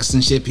stimulus checks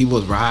and shit. People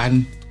was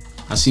riding.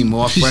 I see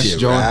more fresh Shit,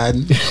 Jordans.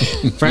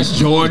 riding. Fresh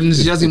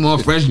Jordans. You see more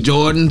fresh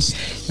Jordans.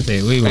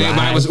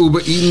 Everybody was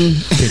Uber eating.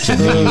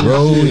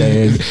 rolling.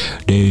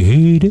 They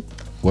hate it.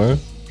 Word.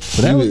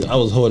 But that was, I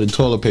was hoarding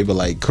toilet paper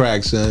like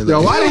crack, son.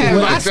 Yo, why the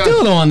hell? I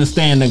still don't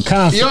understand the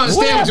concept. You don't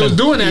understand what you was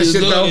doing that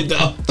shit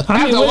though.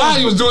 After a while,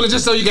 you was doing it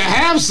just so you could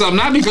have some,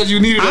 not because you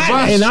needed a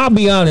bunch. And I'll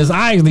be honest,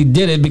 I actually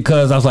did it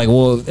because I was like,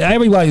 well,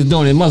 everybody's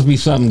doing it. It must be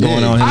something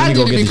going on here. Let I me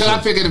go did get it this because I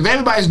shit. figured if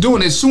everybody's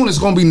doing it soon, it's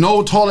gonna be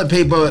no toilet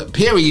paper,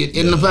 period,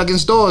 in the fucking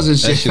stores and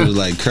That shit. shit was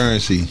like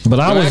currency. But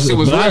I that shit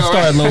was I real,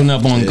 started right? loading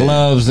up on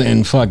gloves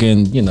and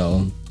fucking,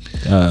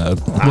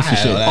 what's the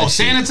shit? that Oh,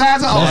 shit.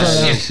 sanitizer?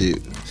 Oh, That shit.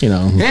 shit.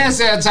 Hand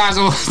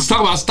sanitizer. Let's talk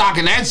about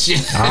stocking that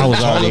shit. I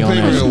was already Toilet on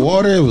paper that shit. and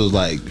water, it was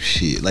like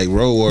shit, like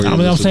Road Warrior. I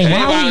mean, I'm saying,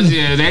 why would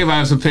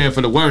Everybody's prepared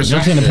for the worst, you know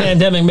what I'm right? saying, the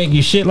pandemic make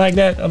you shit like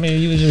that? I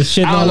mean, you was just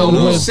shitting I all don't over know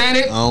the who place. said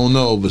it. I don't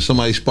know, but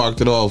somebody sparked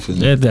it off, and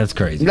That's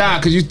crazy. Nah,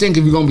 because you think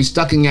if you're gonna be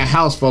stuck in your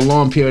house for a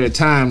long period of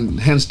time,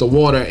 hence the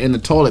water and the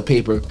toilet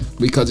paper,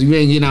 because if you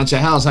ain't getting out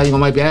your house, how you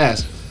gonna wipe your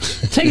ass?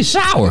 Take a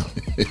shower.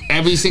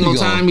 Every single You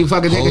gonna time you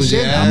fucking take a hose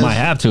your shit? ass? I might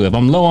have to if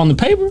I'm low on the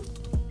paper.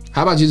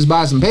 How about you just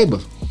buy some paper?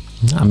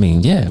 I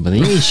mean, yeah, but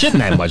you ain't shitting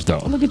that much though.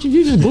 Look at you,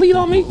 you just bleed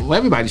on me. Well,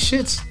 everybody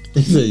shits.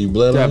 he said you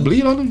bled Did I on.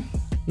 bleed on them?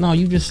 No,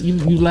 you just you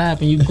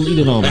laugh and you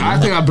bleeded on me. I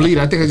think I bleed.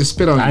 I think I just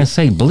spit on you. I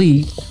say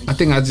bleed. I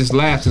think I just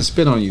laughed and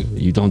spit on you.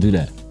 You don't do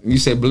that. You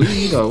said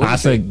bleed or what? I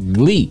say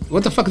bleed.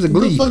 What the fuck is a What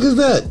the glee? fuck is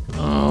that?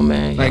 Oh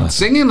man, Like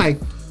singing, like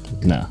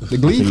nah. the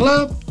Glee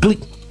Club? Glee.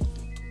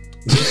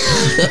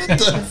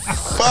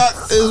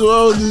 Fuck is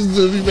wrong with this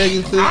dude? Be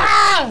making sense.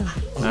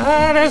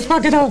 Ah, that's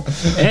fucking up.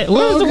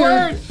 What is the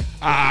word?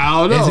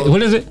 I don't know.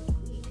 What is it?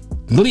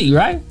 Glee,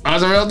 right?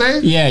 That's a real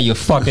thing? Yeah, you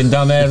fucking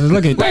dumbasses.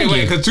 Look at that.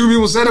 Wait, because two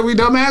people said it, we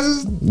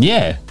dumbasses?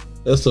 Yeah.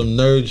 That's some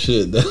nerd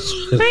shit. That's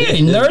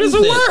Hey, nerd is a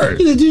word.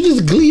 He said, you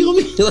just glee on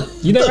me.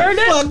 You never heard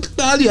that? Fuck,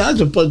 nah, yeah, I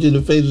just punch you in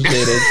the face and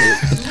say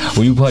that shit.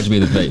 Well, you punch me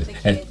in the face.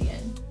 Like at the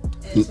end.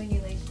 It's when you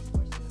like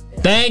force to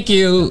spit. Thank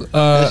you.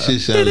 That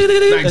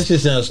shit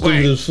sounds stupid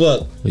Wait. as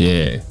fuck.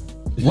 Yeah.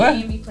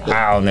 What?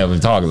 I'll never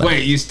talk like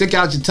Wait, you stick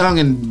out your tongue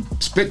and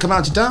spit come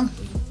out your tongue?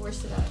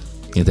 Force it out.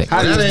 You think?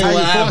 How do you, That ain't how you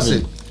what force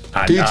it? happened.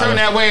 Can you turn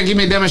that way and give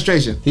me a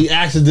demonstration? He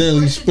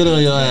accidentally spit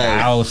on your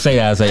ass. I'll say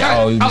that. I say,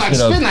 oh, you I like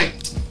spit up. spin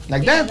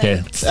like that?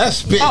 Yeah. That's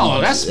spitting.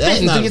 Oh, that's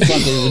spitting not through your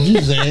fucking what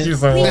you saying.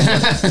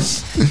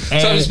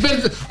 So you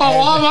spit.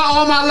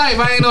 All my life,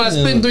 I ain't know that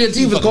spitting through your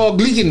teeth was called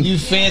gleeking. You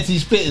fancy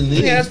spitting,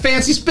 nigga. Yeah, that's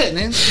fancy spitting,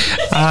 man.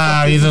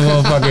 He's a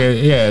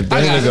motherfucker. Yeah, got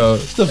there it. we go.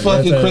 It's the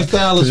fucking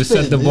Cristal of To set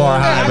the spitting. bar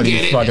Yeah, high I for get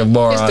these it. fucking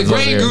morons. It's the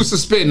over Grey here. Goose of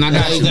spitting. I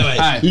got you. All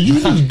right. Did you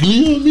just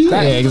glee on me?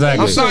 Yeah,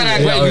 exactly. I'm sorry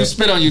that Grey Goose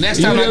spit on you. Next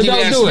time I give you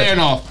that Don't do it. smearing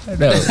off. No,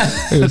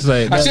 it was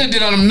like, I should have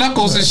did on them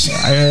knuckles and shit.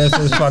 yeah,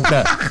 that's fucked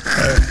up.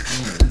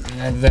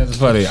 That's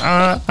funny.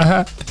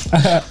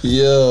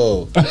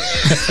 Yo.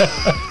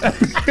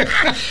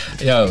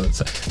 Yo,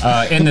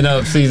 ending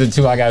up season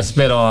 2, I got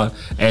spit on,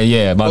 and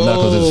yeah, my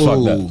knuckles is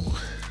fucked up.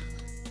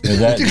 Is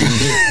that?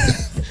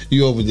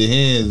 You opened your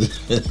hands.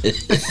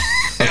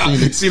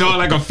 See,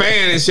 like a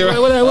fan and shit. what?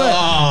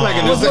 Like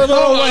in What's the wrong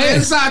oh, with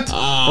inside.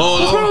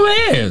 What's wrong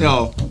with it?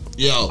 Yo,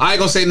 Yo. I ain't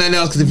gonna say nothing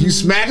else because if you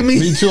smack me,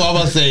 Me too, I'm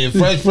about to say,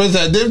 Fresh Prince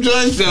at them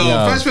joints? yo,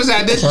 Yo. Fresh Prince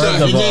had this First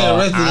joint. of He getting all,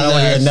 arrested I his don't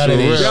hear ass, none of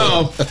for this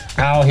real. shit. Yo,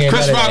 I don't hear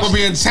Chris none of Rock that will shit.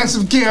 be in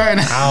intensive care and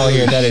I don't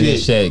hear none of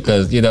this shit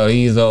because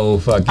he's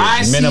old fucking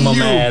I see minimum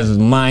you. ass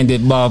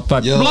minded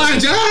motherfucker. Yo.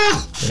 blind.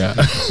 Yeah.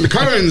 The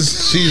curtains.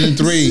 Season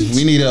 3,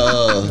 we need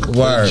a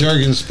Word.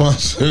 Jergen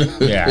sponsor.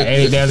 Yeah,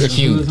 ain't that's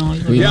cute.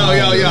 Yo.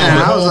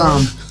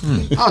 I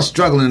was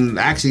struggling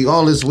actually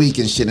all this week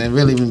and shit, and it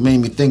really made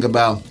me think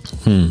about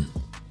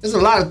There's a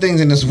lot of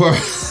things in this world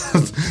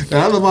that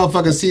other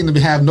motherfuckers seem to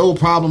have no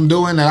problem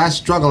doing that I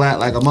struggle at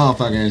like a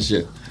motherfucker and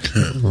shit.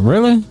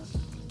 Really?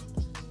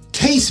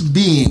 Case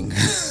being,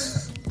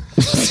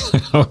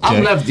 Okay.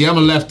 I'm lefty. I'm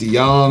a lefty.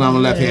 Y'all know I'm a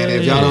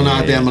left-handed. If y'all don't know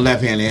out there, I'm a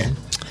left-handed.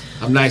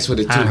 I'm nice with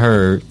it too.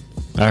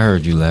 I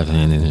heard you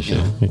left-handed and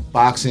shit.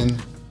 Boxing,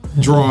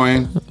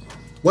 drawing.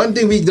 One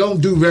thing we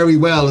don't do very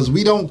well is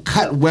we don't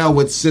cut well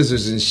with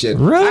scissors and shit.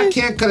 Really? I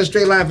can't cut a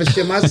straight line for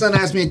shit. My son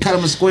asked me to cut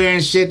him a square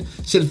and shit.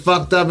 Shit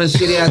fucked up and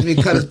shit. He asked me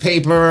to cut his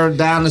paper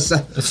down the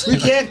side. We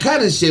can't cut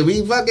his shit.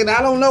 We fucking,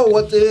 I don't know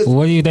what this is.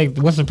 What do you think?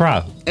 What's the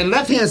problem? And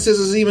left-hand scissors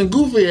is even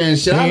goofier and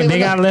shit. They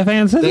got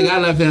left-hand scissors? They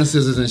got left-hand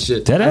scissors and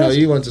shit. Dead I know ass?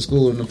 you went to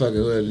school in the fucking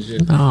hood and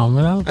shit. Oh,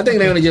 man. I think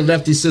they only give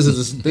lefty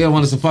scissors. They don't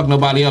want us to fuck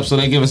nobody up, so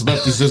they give us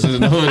lefty scissors in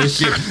the hood and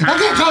shit. I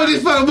can't call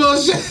this fucking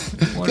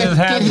bullshit. What Get is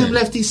happening? him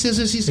lefty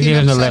scissors. He's Give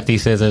him the lefty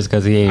scissors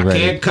because he ain't ready.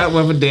 Can't cut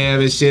with a damn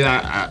and shit.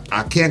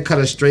 I can't cut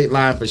a straight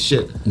line for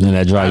shit. Then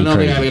that I drive you know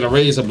they gotta crazy. get a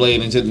razor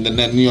blade and shit, and then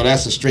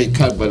that's a straight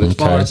cut. But as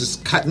far as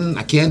just cutting,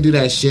 I can't do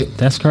that shit.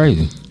 That's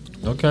crazy.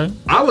 Okay.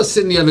 I was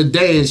sitting the other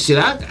day and shit.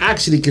 I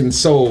actually can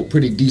sew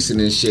pretty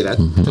decent and shit. I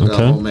took a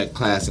Okay. home ec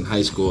class in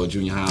high school or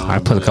junior high. I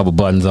put a couple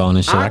buttons on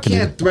and shit. I can do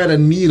can't thread a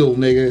needle,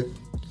 nigga.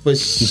 For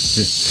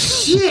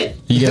shit.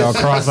 You get all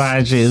cross-eyed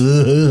and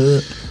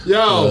shit.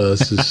 Yo.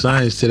 It's a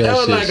science to That that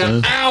was shit, like son.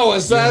 an hour,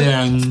 son.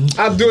 Damn.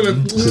 I'm doing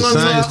it. It's a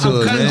science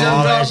to it, man.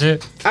 All that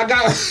shit. I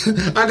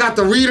got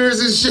the readers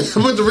and shit.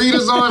 I put the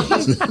readers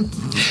on.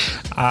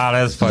 Ah,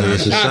 that's funny.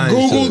 It's a I science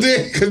googled to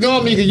it because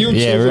normally you can YouTube.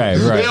 Yeah, right.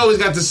 They always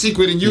got the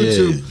secret in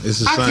YouTube. Yeah,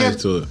 it's a I science can't-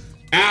 to it.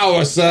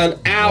 Hour, son.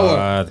 Hour.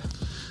 God.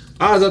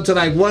 I was up to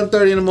like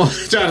 1:30 in the morning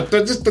trying to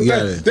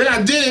got it. Then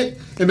I did it,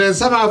 and then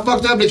somehow I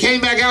fucked up. They came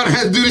back out and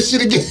had to do this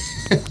shit again.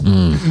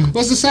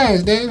 What's the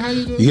science, Dave? How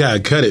you doing? You gotta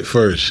cut it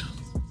first.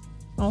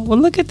 Oh, well,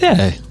 look at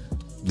that.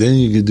 Then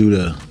you can do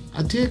the.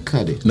 I did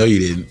cut it. No, you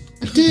didn't.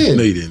 I did.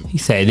 No, you didn't. He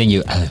said, then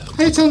you. How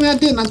you telling me I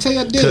didn't? I tell you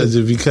I did. Because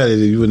if you cut it,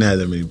 you wouldn't have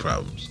that many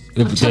problems.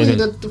 I'm telling you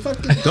the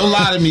fucking. Don't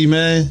lie to me,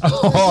 man.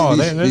 Oh,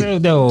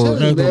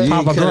 they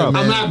pop a grub.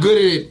 I'm not good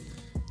at it.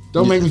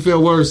 Don't make me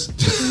feel worse.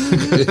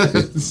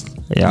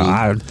 Yeah,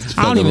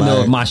 I don't even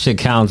know if my shit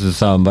counts or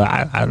something, but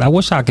I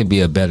wish I could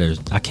be a better.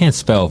 I can't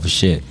spell for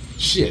shit.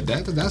 Shit,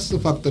 that's the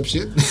fucked up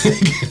shit.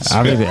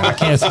 I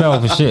can't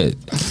spell for shit.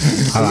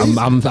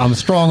 I'm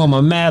strong on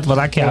my math, but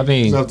I can't. I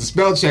mean, So if the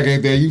spell check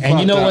ain't there, you and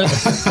you know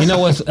fucked up. what? You know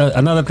what's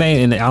another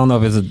thing, and I don't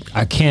know if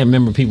I can't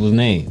remember people's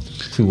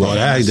names too well. Oh,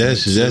 that's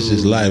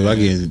just life.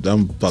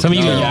 I'm fucking. Some of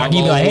you, you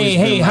be like,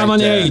 hey, how my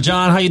name? Hey,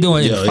 John, how you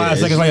doing? Yo, 5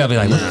 seconds later, I'll be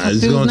like, nah,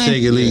 it's gonna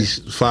take at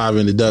least 5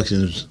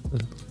 introductions.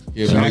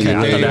 Yeah, Okay, back in the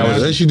I day, thought that was-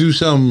 Unless you do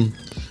something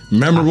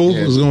memorable, Yeah.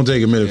 it's gonna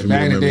take a minute for me back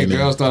to in the remember day, your name.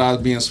 girls thought I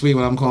was being sweet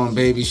when I'm calling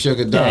baby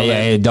sugar yeah, darling.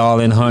 yeah,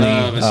 darling, honey.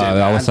 Love and shit.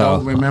 I What's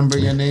don't up? remember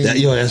your name.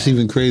 That's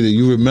even crazy.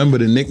 You remember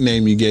the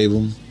nickname you gave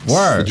him.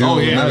 Word. But you don't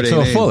remember to their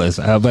the name. fullest.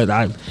 But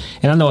I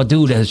know a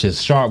dude that's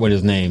just sharp with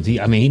his names. He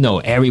know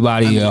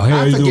everybody.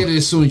 I forget it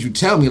as soon as you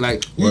tell me.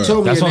 Like you Word.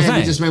 told me That's your what I'm name,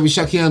 you saying. just made me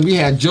shook hands. We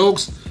had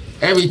jokes,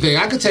 everything.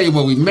 I could tell you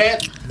where we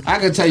met. I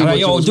could tell you I'm what like,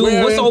 you yo, was dude,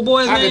 wearing. what's old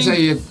boy's I name? could tell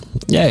you.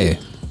 Yeah.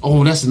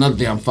 Oh, that's another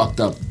thing I'm fucked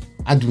up.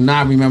 I do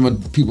not remember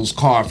people's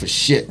car for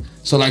shit.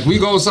 So like we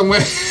go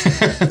somewhere.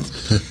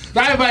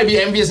 Not everybody be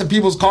envious of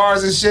people's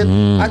cars and shit.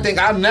 I think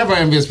I'm never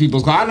envious of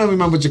people's car. I don't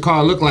remember what your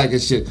car looked like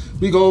and shit.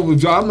 We go,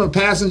 I'm a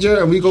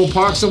passenger and we go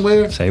park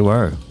somewhere Say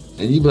word.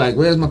 and you be like,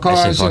 "Where's my car?" That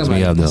shit and shit. fucks I'm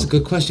me like, up, that's a though.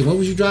 good question. What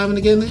was you driving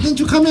again? Didn't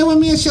you come in with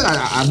me and shit?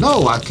 I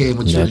know I came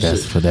with you and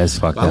shit. That's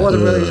fucked But I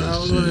wasn't up. really. I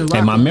was really And my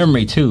rocking.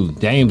 memory too.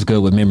 Dame's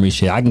good with memory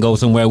shit. I can go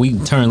somewhere. We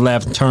can turn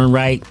left, turn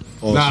right.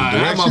 Oh, Nah, some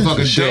that directions for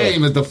motherfucking sure.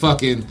 Dame is the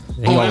fucking.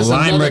 He Oh, got that's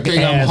another Limerick thing.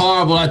 I'm ass.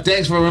 horrible.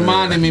 Thanks for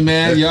reminding me,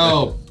 man.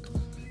 Yo,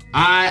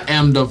 I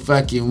am the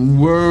fucking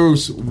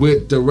worst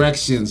with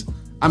directions.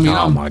 I mean,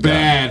 Oh, my I'm God.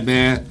 bad,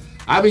 man.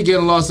 I be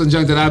getting lost in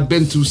junk that I've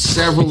been to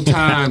several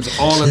times,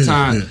 all the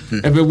time.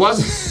 If it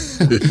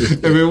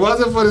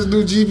wasn't for this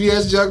new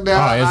GPS junk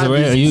now, Oh, it's I'd a be-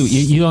 real,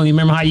 you don't even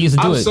remember how you used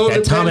to do I'm it. so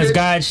That Thomas dependent.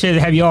 Guide shit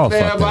have you all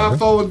Man, fucked my up.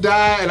 Bro. phone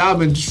died and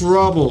I'm in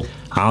trouble.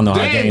 I don't know how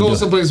Dame Dame go do it.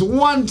 someplace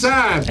one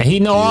time. And he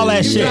know all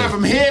that You shit. drive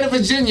from here to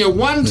Virginia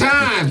one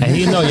time. And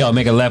he know y'all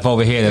make a left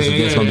over here.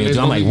 That's gonna be.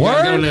 I'm like,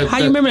 word? How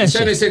you remember that shit?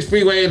 76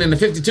 freeway and then the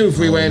 52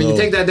 freeway, and you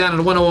take that down to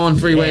the 101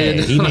 freeway.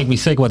 Yeah, and he make me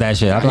sick with that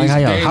shit. I'm like,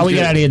 how we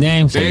get out of here,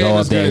 Dame? So Dame go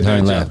is up there good and at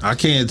turn that left. I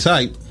can't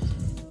type.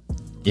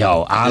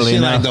 Yo, It oddly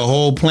seems like enough, the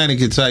whole planet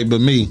can type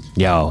but me.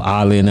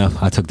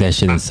 I took that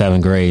shit in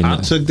 7th grade. I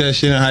took that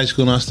shit in high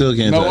school and I still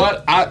can't You know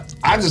type. what?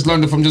 I just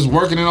learned it from just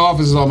working in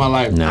offices all my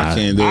life. Nah. I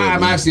can't do it.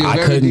 I'm man. actually a I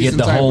very couldn't get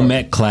decent the home typer.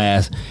 ec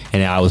class,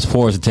 and I was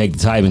forced to take the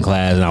typing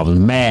class, and I was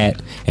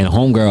mad. And the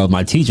homegirl,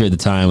 my teacher at the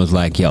time, was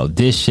like, "Yo,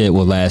 this shit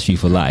will last you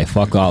for life.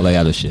 Fuck all that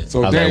other shit." So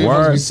I was there like, you must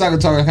be "Word." sucking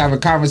talking, having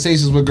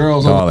conversations with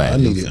girls. All Over. I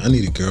that.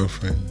 need a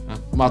girlfriend. I'm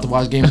about to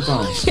watch Game of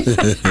Thrones.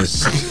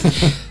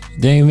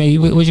 Dang, man, you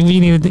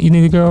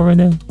need a girl right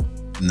now?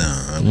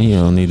 Nah, You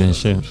don't need that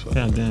shit.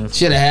 Goddamn.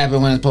 Shit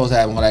happened when it's supposed to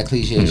happen with that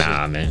cliche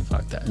Nah, man,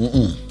 fuck that.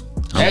 shit.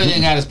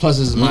 Everything got its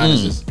pluses and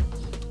minuses.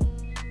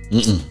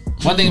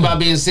 One thing about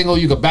being single,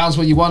 you can bounce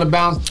when you want to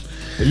bounce.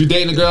 If you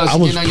dating a girl, I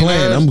was on your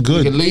playing. nerves, I'm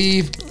good. You can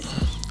leave.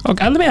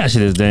 Okay, let me ask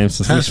you this, Dame.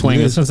 Since we That's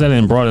swinging, good. since I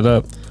didn't brought it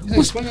up,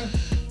 what's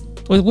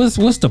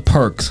the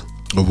perks?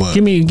 Of what?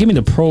 Give me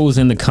the pros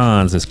and the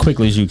cons as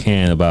quickly as you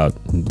can about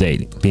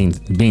dating,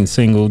 being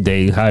single,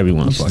 dating, however you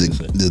want to fucking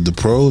say. The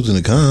pros and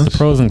the cons.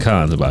 Pros and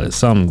cons about it.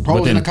 Some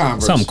Pros within, and the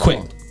cons. Something quick.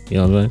 You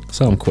know what I'm saying?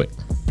 Something quick.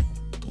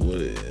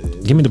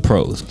 Give me the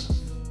pros.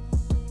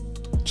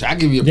 I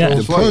give you a Yeah, pro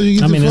the for pros, you. you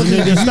get I mean, the it's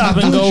fucking- just stop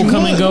and do what go, you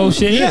come and go, want.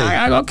 shit.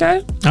 Yeah,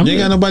 okay. I'm You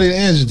ain't got nobody to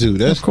answer to.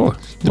 That's Of course.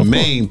 the Of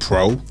main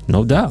pro.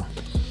 no doubt.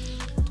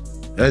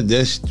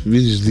 That's we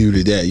just leave it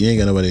at that. You ain't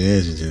got nobody to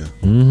answer to.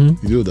 Mm-hmm.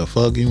 You do what the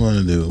fuck you want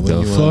to do. What The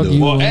you fuck want to do.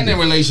 you- Well, ending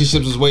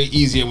relationships is way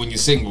easier when you're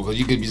single because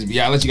you could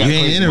be honest. You got You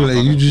ain't in a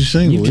relationship. You just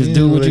single. You just ain't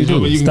do in a what you do.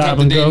 relationship. You can Stop cut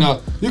the and dating go.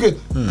 out. You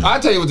could. I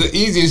tell you what the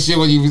easiest shit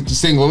when you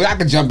single. I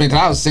could jump in because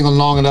I was single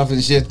long enough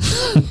and shit.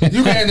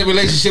 You can end a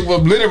relationship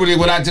with literally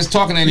without just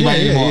talking to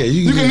anybody Yeah, yeah, anymore. yeah.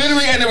 You can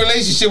literally end a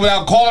relationship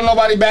without calling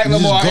nobody back no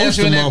just more, ghost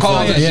answering them their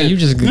calls. motherfuckers. and Yeah, shit. you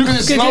just- you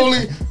can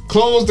slowly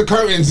close the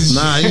curtains. And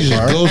Nah, shit. you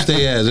just ghost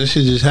their ass. That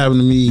shit just happened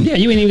to me. Yeah,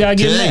 you ain't even gotta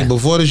get Today, mad.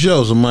 before the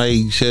show,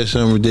 somebody said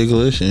something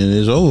ridiculous and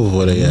it's over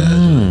for their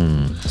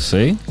ass.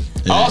 See?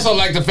 I also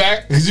like the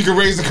fact because you can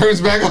raise the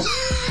curtains back up.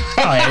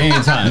 Oh, yeah,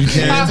 anytime.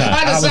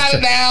 I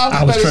decided now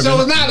I was that the show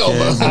is tripping. not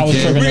over. I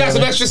was tripping. We got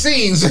some extra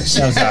scenes.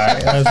 I'm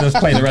sorry. Let's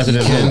play the rest of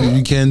this.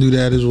 You can do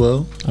that as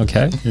well.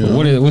 Okay. Yeah.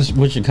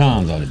 What's your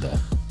cons on it though?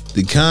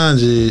 The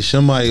cons is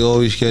somebody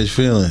always catch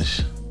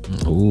feelings.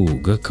 Ooh,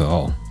 good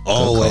call.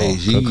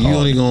 Always. Good call. You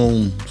only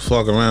gonna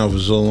fuck around for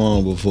so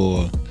long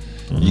before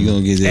you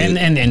gonna get that.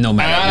 And no And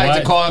matter I like what.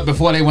 to call it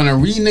before they want to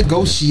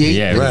renegotiate.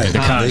 Yeah, Right. the They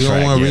contract.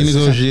 gonna want to yes.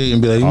 renegotiate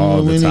and be like, you All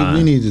know, the time.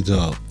 we need to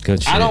talk.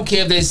 Good shit. I don't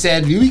care if they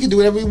said we can do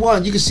whatever we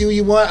want. You can see what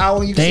you want.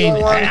 You can see what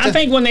you want. I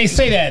think when they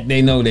say that,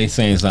 they know they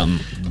saying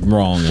something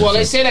wrong. Well,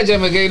 they say that,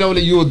 Jim, they know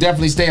that you will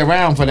definitely stay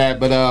around for that,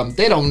 but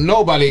they don't.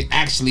 Nobody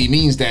actually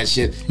means that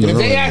shit. But if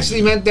they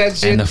actually meant that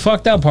shit, And the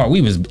fucked up part,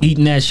 we was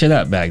eating that shit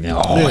up back then.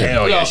 Oh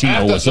hell yeah, she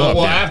know what's up.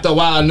 Well, now. after a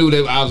while, I knew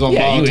that I was on Yeah,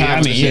 borrowed you- time.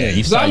 I mean, yeah,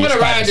 you So I'm start gonna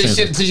your ride this spider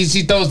shit until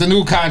she throws the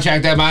new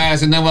contract at my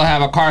ass, and then we'll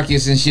have a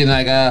carcass and shit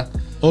like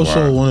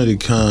Also, one of the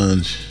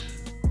cons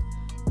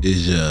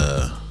is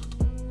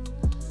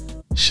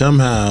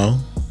somehow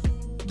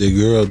the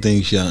girl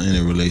thinks y'all in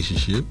a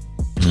relationship,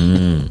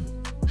 and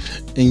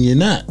you're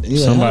not. You're like,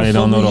 Somebody how the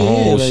don't fuck know the we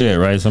here? whole Like, shit,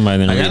 right? Somebody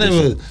didn't Like, I read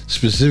this never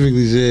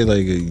specifically said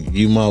like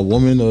you my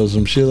woman or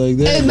some shit like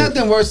that. Ain't but-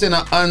 nothing worse than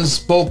an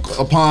unspoke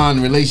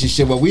upon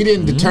relationship, but we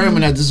didn't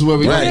determine that this is where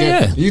we're Right. gonna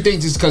get. Yeah. You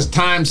think just because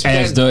time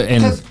spent,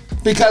 and-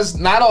 because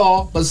not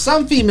all, but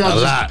some females A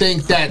just lot.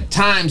 think that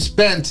time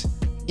spent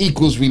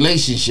equals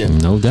relationship.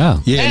 No doubt.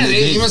 Yeah, And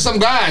even some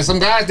guys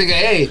think,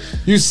 hey,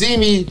 you see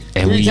me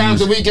And 3 we times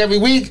use- a week, every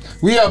week.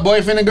 We are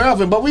boyfriend and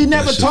girlfriend, but we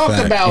never That's a talked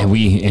fact. about. And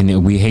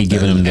we hate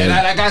giving them And the.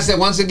 like I said,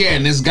 once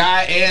again, this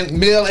guy and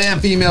male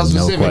and female No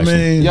specific.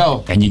 question.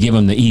 Yo, And you give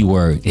them the E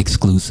word,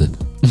 exclusive.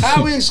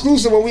 how are we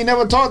exclusive when we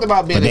never talked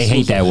about being But they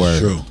hate exclusive? that word.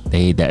 True. They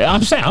hate that.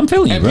 I'm saying, I'm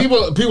feeling you, And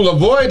bro. people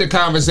avoid the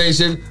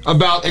conversation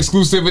about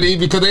exclusivity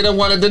because they don't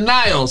want a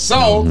denial.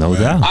 So No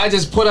doubt. I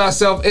just put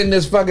ourselves in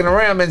this fucking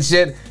ram and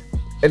shit.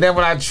 And then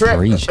when I trip,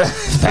 Preach.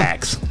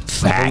 Facts.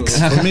 Facts.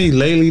 For me,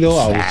 lately though,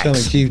 I was Facts.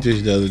 telling Keith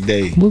this the other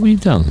day. What were you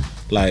telling?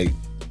 Like,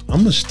 I'm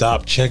gonna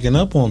stop checking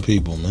up on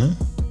people, man.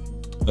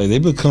 Like they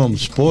become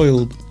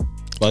spoiled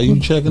by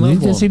you checking You up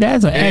on. can see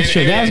that's an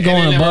extra. That's and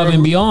going they above never-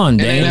 and beyond,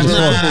 and they Dave. never-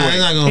 Nah, it's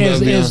not gonna It's-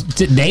 be it's-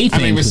 they I mean,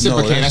 think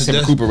reciprocate. that's- I said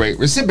that's- recuperate.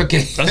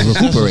 Reciprocate. That's some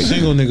recuperate.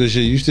 single nigga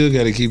shit. You still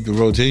got to keep the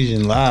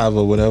rotation live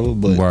or whatever.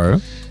 But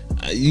Word.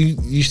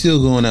 you still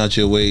going out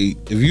your way.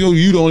 If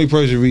you the only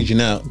person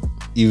reaching out,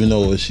 even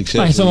though it's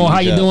successful. Like, so how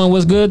reach you out. doing?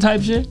 What's good?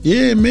 Type shit.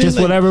 Yeah, man. Just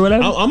whatever.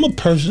 I'm a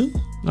person.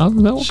 Oh,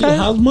 okay. Shit,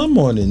 how's my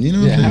morning? You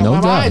know what I'm saying? No How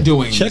am I doubt.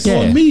 doing? Check Yeah.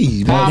 on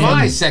me. How am man.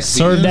 I sexy?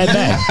 Serve that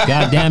back.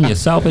 Goddamn, you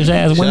selfish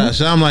ass women.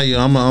 So I'm like, yo,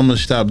 I'm gonna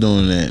stop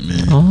doing that,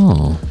 man.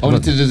 Oh,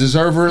 Only to the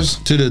deservers.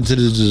 To the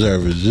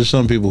deservers. There's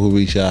some people who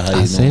reach out, how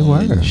I you say doing,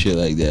 word. and shit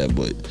like that.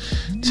 But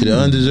to the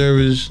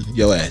undeservers,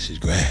 your ass is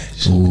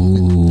grass.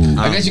 ooh.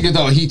 I guess you could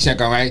throw a heat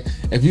check on, right?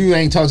 If you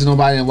ain't talked to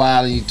nobody in a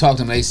while and you talk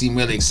to them, they seem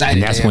really excited.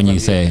 And that's to hear when from you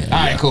say, all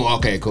right, cool,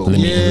 okay, cool. Let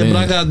me- Yeah, but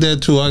I got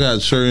that too. I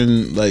got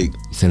certain like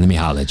So let me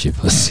holler at you.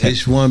 pussy.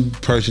 it's one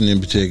person in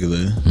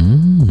particular.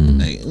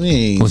 Like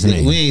What's the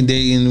name? we ain't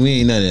dating, we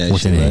ain't none of that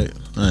What's shit, the name? right?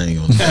 I ain't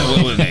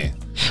gonna. What's name?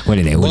 What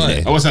are they? What are What?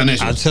 they? What's her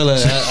initial? I tell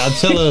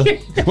her.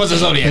 What's the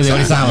zodiac?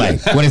 What it sound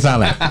like? What it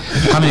sound like?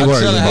 How many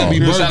words? Tell her happy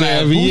involved? birthday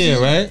every year,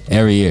 right?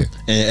 Every year.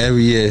 And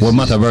every year. What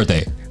month of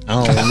birthday? I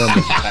don't remember.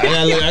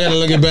 I gotta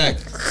look it back.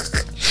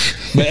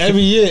 But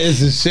every year it's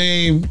the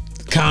same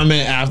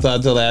comment after I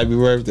tell her happy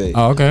birthday.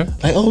 Oh, okay.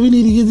 Like, oh, we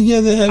need to get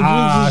together. Have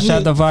Ah, drinks and shut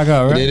shit. the fuck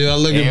up, And right? then I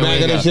look Here back we at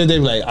go. that shit. They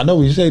be like, I know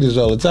we say this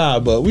all the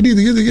time, but we need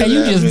to get together. And you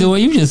have just drinks. do it.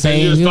 You just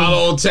say. You just you- follow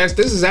old text.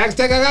 This is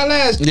Aztec I got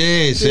last.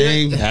 Yeah,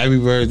 same. Happy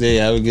birthday.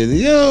 Have a good day.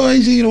 Yo, I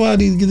ain't seen you in a while.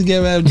 Need to get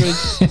together. Have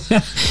drinks.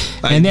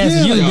 Like, And that's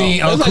yeah, you like,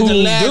 being a that's cool like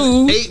the last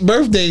dude. 8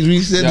 birthdays we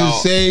said the Yo,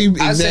 same.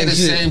 I say exact the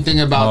shit. same thing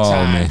about Oh,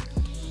 time. man.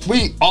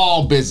 We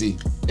all busy.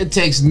 It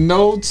takes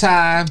no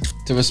time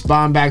to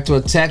respond back to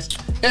a text.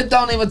 It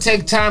don't even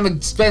take time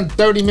to spend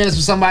 30 minutes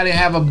with somebody to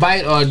have a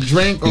bite or a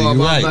drink or a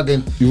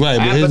motherfucking You're right,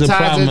 but here's the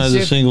problem as a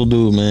shit. single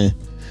dude, man.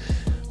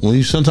 When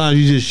you sometimes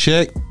you just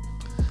check,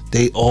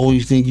 they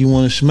always think you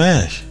want to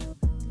smash.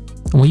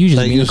 Well, you just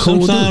Like being a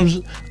cool sometimes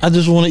dude. I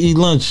just want to eat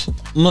lunch.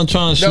 I'm not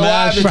trying to No, why?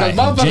 smash. Because Right,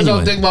 motherfuckers genuine.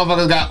 don't think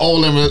motherfuckers got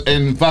old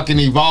and fucking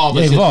evolved.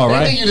 They and shit. evolved, They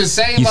right? think you the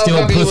same You still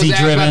motherfucker you was pussy at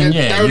driven, fucking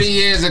yeah. 30 You-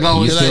 years ago.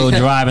 You It's still like,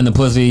 driving the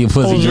pussy, you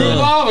pussy Oh, you driven.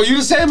 evolved? You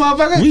the same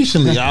motherfucker?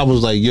 Recently, I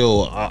was like,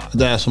 yo, I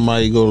asked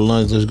somebody to go to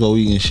lunch, let's go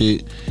eat and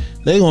shit.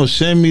 They gonna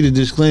send me the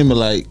disclaimer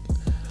like,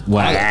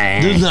 Wow.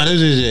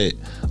 this is it.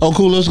 Oh,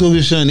 cool, let's go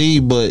get something to eat,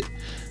 but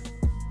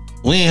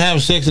we ain't having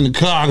sex in the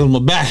car because my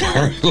back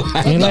hurt.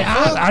 And like,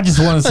 I just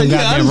wanted some Yeah,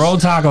 goddamn I roll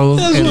tacos.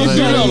 that's and what like,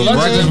 I'm saying. Lunch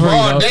is breakfast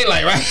broad burrito.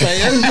 daylight, right?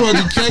 Like, I just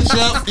wanted to catch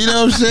up, you know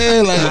what I'm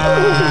saying?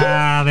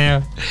 Like,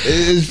 There.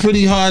 it's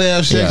pretty hard to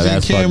have sex Yeah, on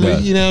that's fucked camera,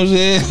 up. you know what I'm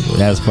saying?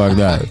 That's fucked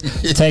up.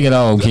 Take it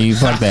on, Keith.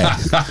 Fuck that.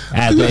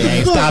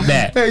 Hey, stop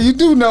that. Hey, you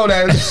do know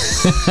that.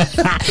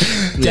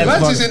 That's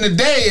Lunch fuck- is in the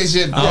day and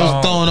shit. I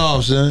was thrown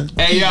off, son.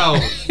 Hey, yo.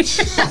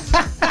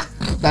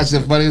 That's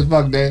the funniest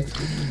fuck, day.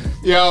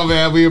 Yo,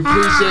 man, we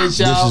appreciate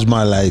y'all. This is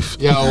my life.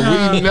 Yo,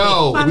 we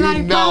know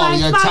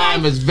your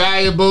time is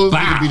valuable. You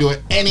could be doing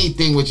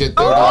anything with your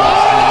 30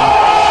 minutes,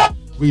 man.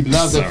 We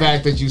love the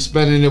fact that you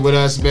spending it with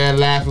us, man,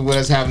 laughing with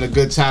us, having a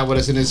good time with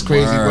us in this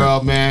crazy Word.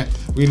 world, man.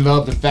 We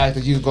love the fact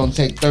that you're gonna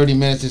take 30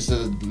 minutes just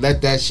to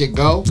let that shit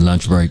go.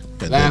 Lunch break.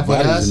 Laugh with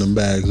Bodies us. in them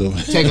bags over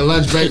there. Take a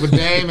lunch break with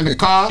Dame in the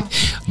car,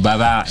 Bye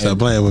bye. Stop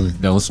playing with me.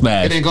 Don't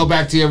smash. and then go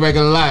back to your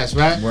regular lives,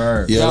 right?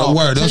 Word. Yeah, Yo, don't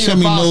worry. Don't continue send to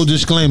me follow- no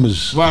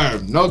disclaimers.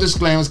 Word. No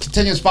disclaimers.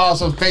 Continue to follow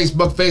us on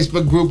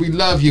Facebook group. We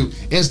love you.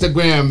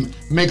 Instagram,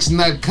 Mixed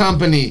Nut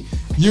Company.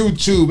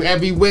 YouTube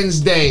every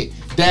Wednesday.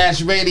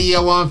 Dash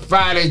Radio on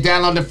Friday.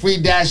 Download the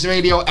free Dash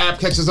Radio app.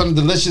 Catch us on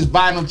the Delicious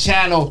Vinyl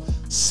channel.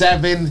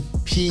 7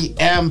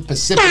 p.m.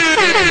 Pacific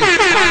Standard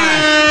Time.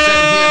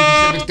 7 p.m.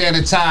 Pacific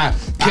Standard Time.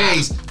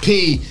 Case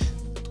P.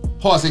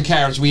 Horse and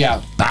Carriage. We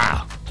out.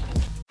 Bow.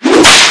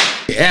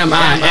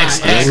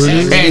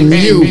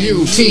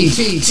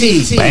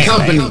 MIXXNUTT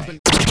Company.